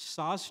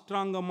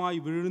சாஷ்டாங்கமாய்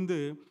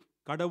விழுந்து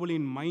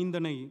கடவுளின்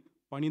மைந்தனை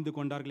பணிந்து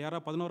கொண்டார்கள். யாரா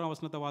 11ஆம்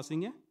வசனத்தை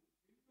வாசிங்க.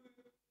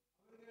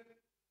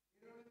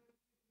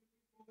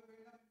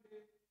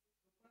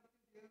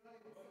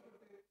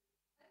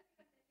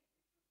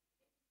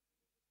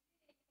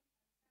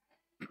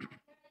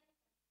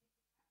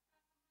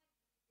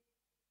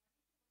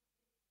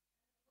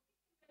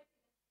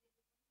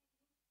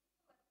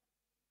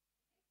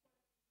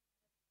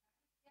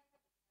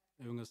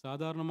 இவங்க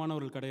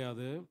சாதாரணமானவர்கள்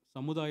கிடையாது,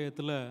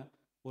 சமுதாயத்தில்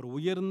ஒரு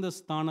உயர்ந்த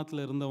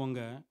ஸ்தானத்தில்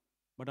இருந்தவங்க.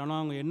 பட் ஆனால்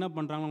அவங்க என்ன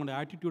பண்ணுறாங்க, அவங்களோட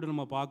ஆட்டிடியூடை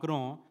நம்ம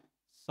பார்க்குறோம்.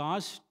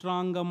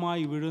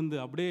 சாஷ்டாங்கமாய் விழுந்து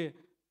அப்படியே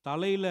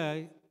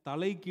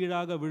தலை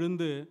கீழாக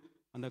விழுந்து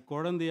அந்த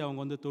குழந்தையை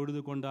அவங்க வந்து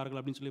தொழுது கொண்டார்கள்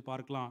அப்படின்னு சொல்லி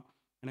பார்க்கலாம்.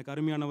 எனக்கு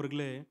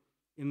அருமையானவர்களே,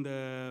 இந்த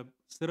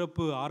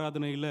சிறப்பு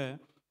ஆராதனையில்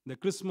இந்த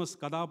கிறிஸ்மஸ்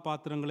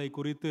கதாபாத்திரங்களை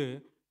குறித்து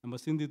நம்ம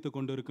சிந்தித்து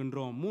கொண்டு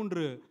இருக்கின்றோம்.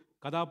 3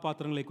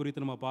 கதாபாத்திரங்களை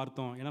குறித்து நம்ம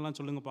பார்த்தோம். என்னெல்லாம்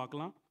சொல்லுங்கள்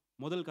பார்க்கலாம்.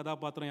 முதல்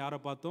கதாபாத்திரம் யாரை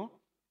பார்த்தோம்?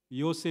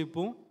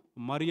 யோசேப்பும்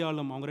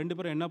மரியாளும். அவங்க 2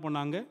 பேரும் என்ன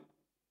பண்ணாங்க?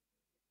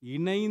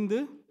 இணைந்து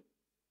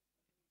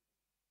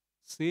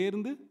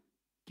சேர்ந்து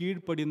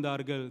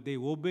கீழ்ப்படிந்தார்கள். they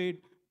obeyed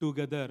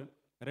together.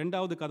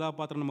 2வது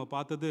கதாபாத்திரம் நம்ம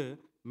பார்த்தது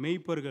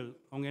மெய்ப்பர்கள்.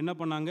 அவங்க என்ன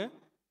பண்ணாங்க?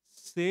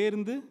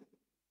 சேர்ந்து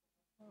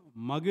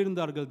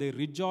மகிழ்ந்தார்கள். they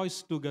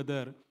rejoiced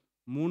together.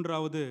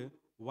 3வது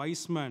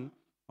வைஸ்மேன்.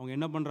 அவங்க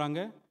என்ன பண்ணுறாங்க?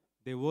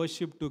 they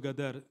worship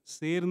together.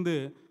 சேர்ந்து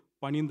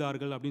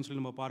பணிந்தார்கள் அப்படின்னு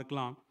சொல்லி நம்ம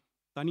பார்க்கலாம்.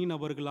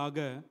 தனிநபர்களாக,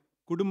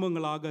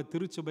 குடும்பங்களாக,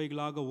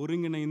 திருச்சபைகளாக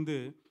ஒருங்கிணைந்து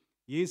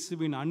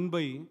இயேசுவின்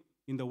அன்பை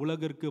இந்த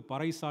உலகிற்கு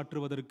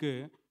பறைசாற்றுவதற்கு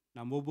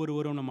நாம்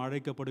ஒவ்வொருவரும் நம்ம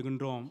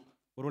அழைக்கப்படுகின்றோம்.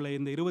 ஒருவேளை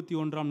இந்த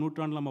 21ஆம்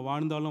நூற்றாண்டில் நம்ம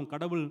வாழ்ந்தாலும்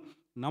கடவுள்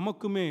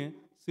நமக்குமே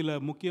சில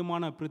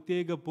முக்கியமான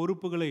பிரத்யேக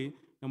பொறுப்புகளை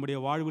நம்முடைய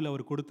வாழ்வில்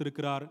அவர்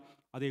கொடுத்திருக்கிறார்.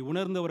 அதை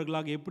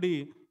உணர்ந்தவர்களாக எப்படி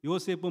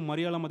யோசேப்பும்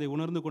மரியாளும் அதை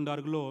உணர்ந்து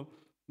கொண்டார்களோ,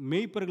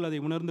 மேய்ப்பர்கள் அதை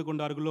உணர்ந்து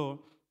கொண்டார்களோ,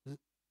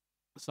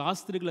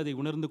 சாஸ்திரிகள் அதை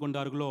உணர்ந்து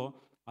கொண்டார்களோ,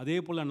 அதே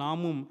போல்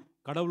நாமும்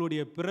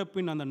கடவுளுடைய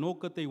பிறப்பின் அந்த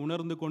நோக்கத்தை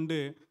உணர்ந்து கொண்டு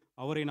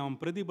அவரை நாம்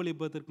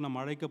பிரதிபலிப்பதற்கு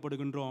நாம்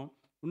அழைக்கப்படுகின்றோம்.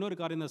 இன்னொரு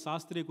காரியம் இந்த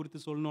சாஸ்திரியை குறித்து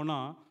சொல்லணும்னா,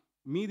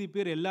 மீதி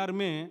பேர்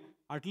எல்லாருமே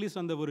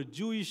அட்லீஸ்ட் அந்த ஒரு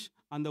ஜூயிஷ்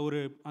அந்த ஒரு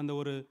அந்த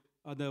ஒரு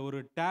அந்த ஒரு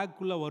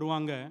டேக்குள்ளே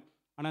வருவாங்க.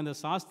 ஆனால் அந்த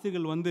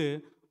சாஸ்திரிகள்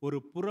ஒரு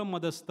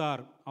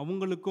புறமதஸ்தார்.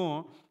 அவங்களுக்கும்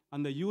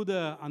அந்த யூத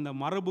அந்த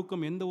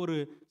மரபுக்கும் எந்த ஒரு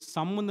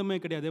சம்பந்தமே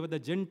கிடையாது. த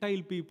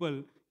ஜென்டைல் பீப்புள்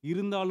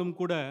இருந்தாலும்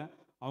கூட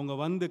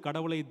அவங்க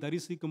கடவுளை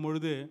தரிசிக்கும்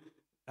பொழுது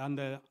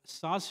அந்த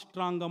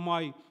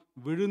சாஷ்டாங்கமாய்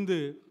விழுந்து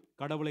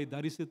கடவுளை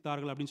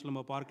தரிசித்தார்கள் அப்படின்னு சொல்லி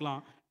நம்ம பார்க்கலாம்.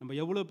 நம்ம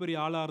எவ்வளோ பெரிய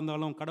ஆளாக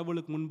இருந்தாலும்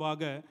கடவுளுக்கு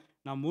முன்பாக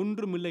நாம்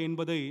ஒன்றும் இல்லை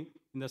என்பதை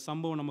இந்த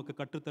சம்பவம் நமக்கு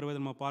கற்றுத்தருவதை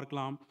நம்ம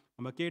பார்க்கலாம்.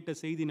 நம்ம கேட்ட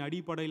செய்தியின்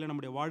அடிப்படையில்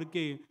நம்முடைய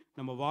வாழ்க்கையை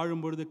நம்ம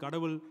வாழும் பொழுது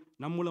கடவுள்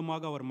நம்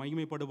மூலமாக அவர்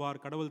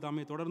மகிமைப்படுவார். கடவுள்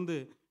தாமே தொடர்ந்து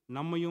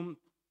நம்மையும்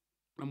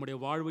நம்முடைய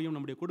வாழ்வையும்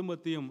நம்முடைய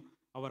குடும்பத்தையும்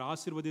அவர்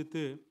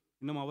ஆசீர்வதித்து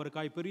இன்னும்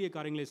அவருக்காய் பெரிய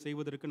காரியங்களை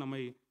செய்வதற்கு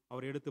நம்மை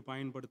அவர் எடுத்து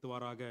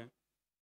பயன்படுத்துவாராக.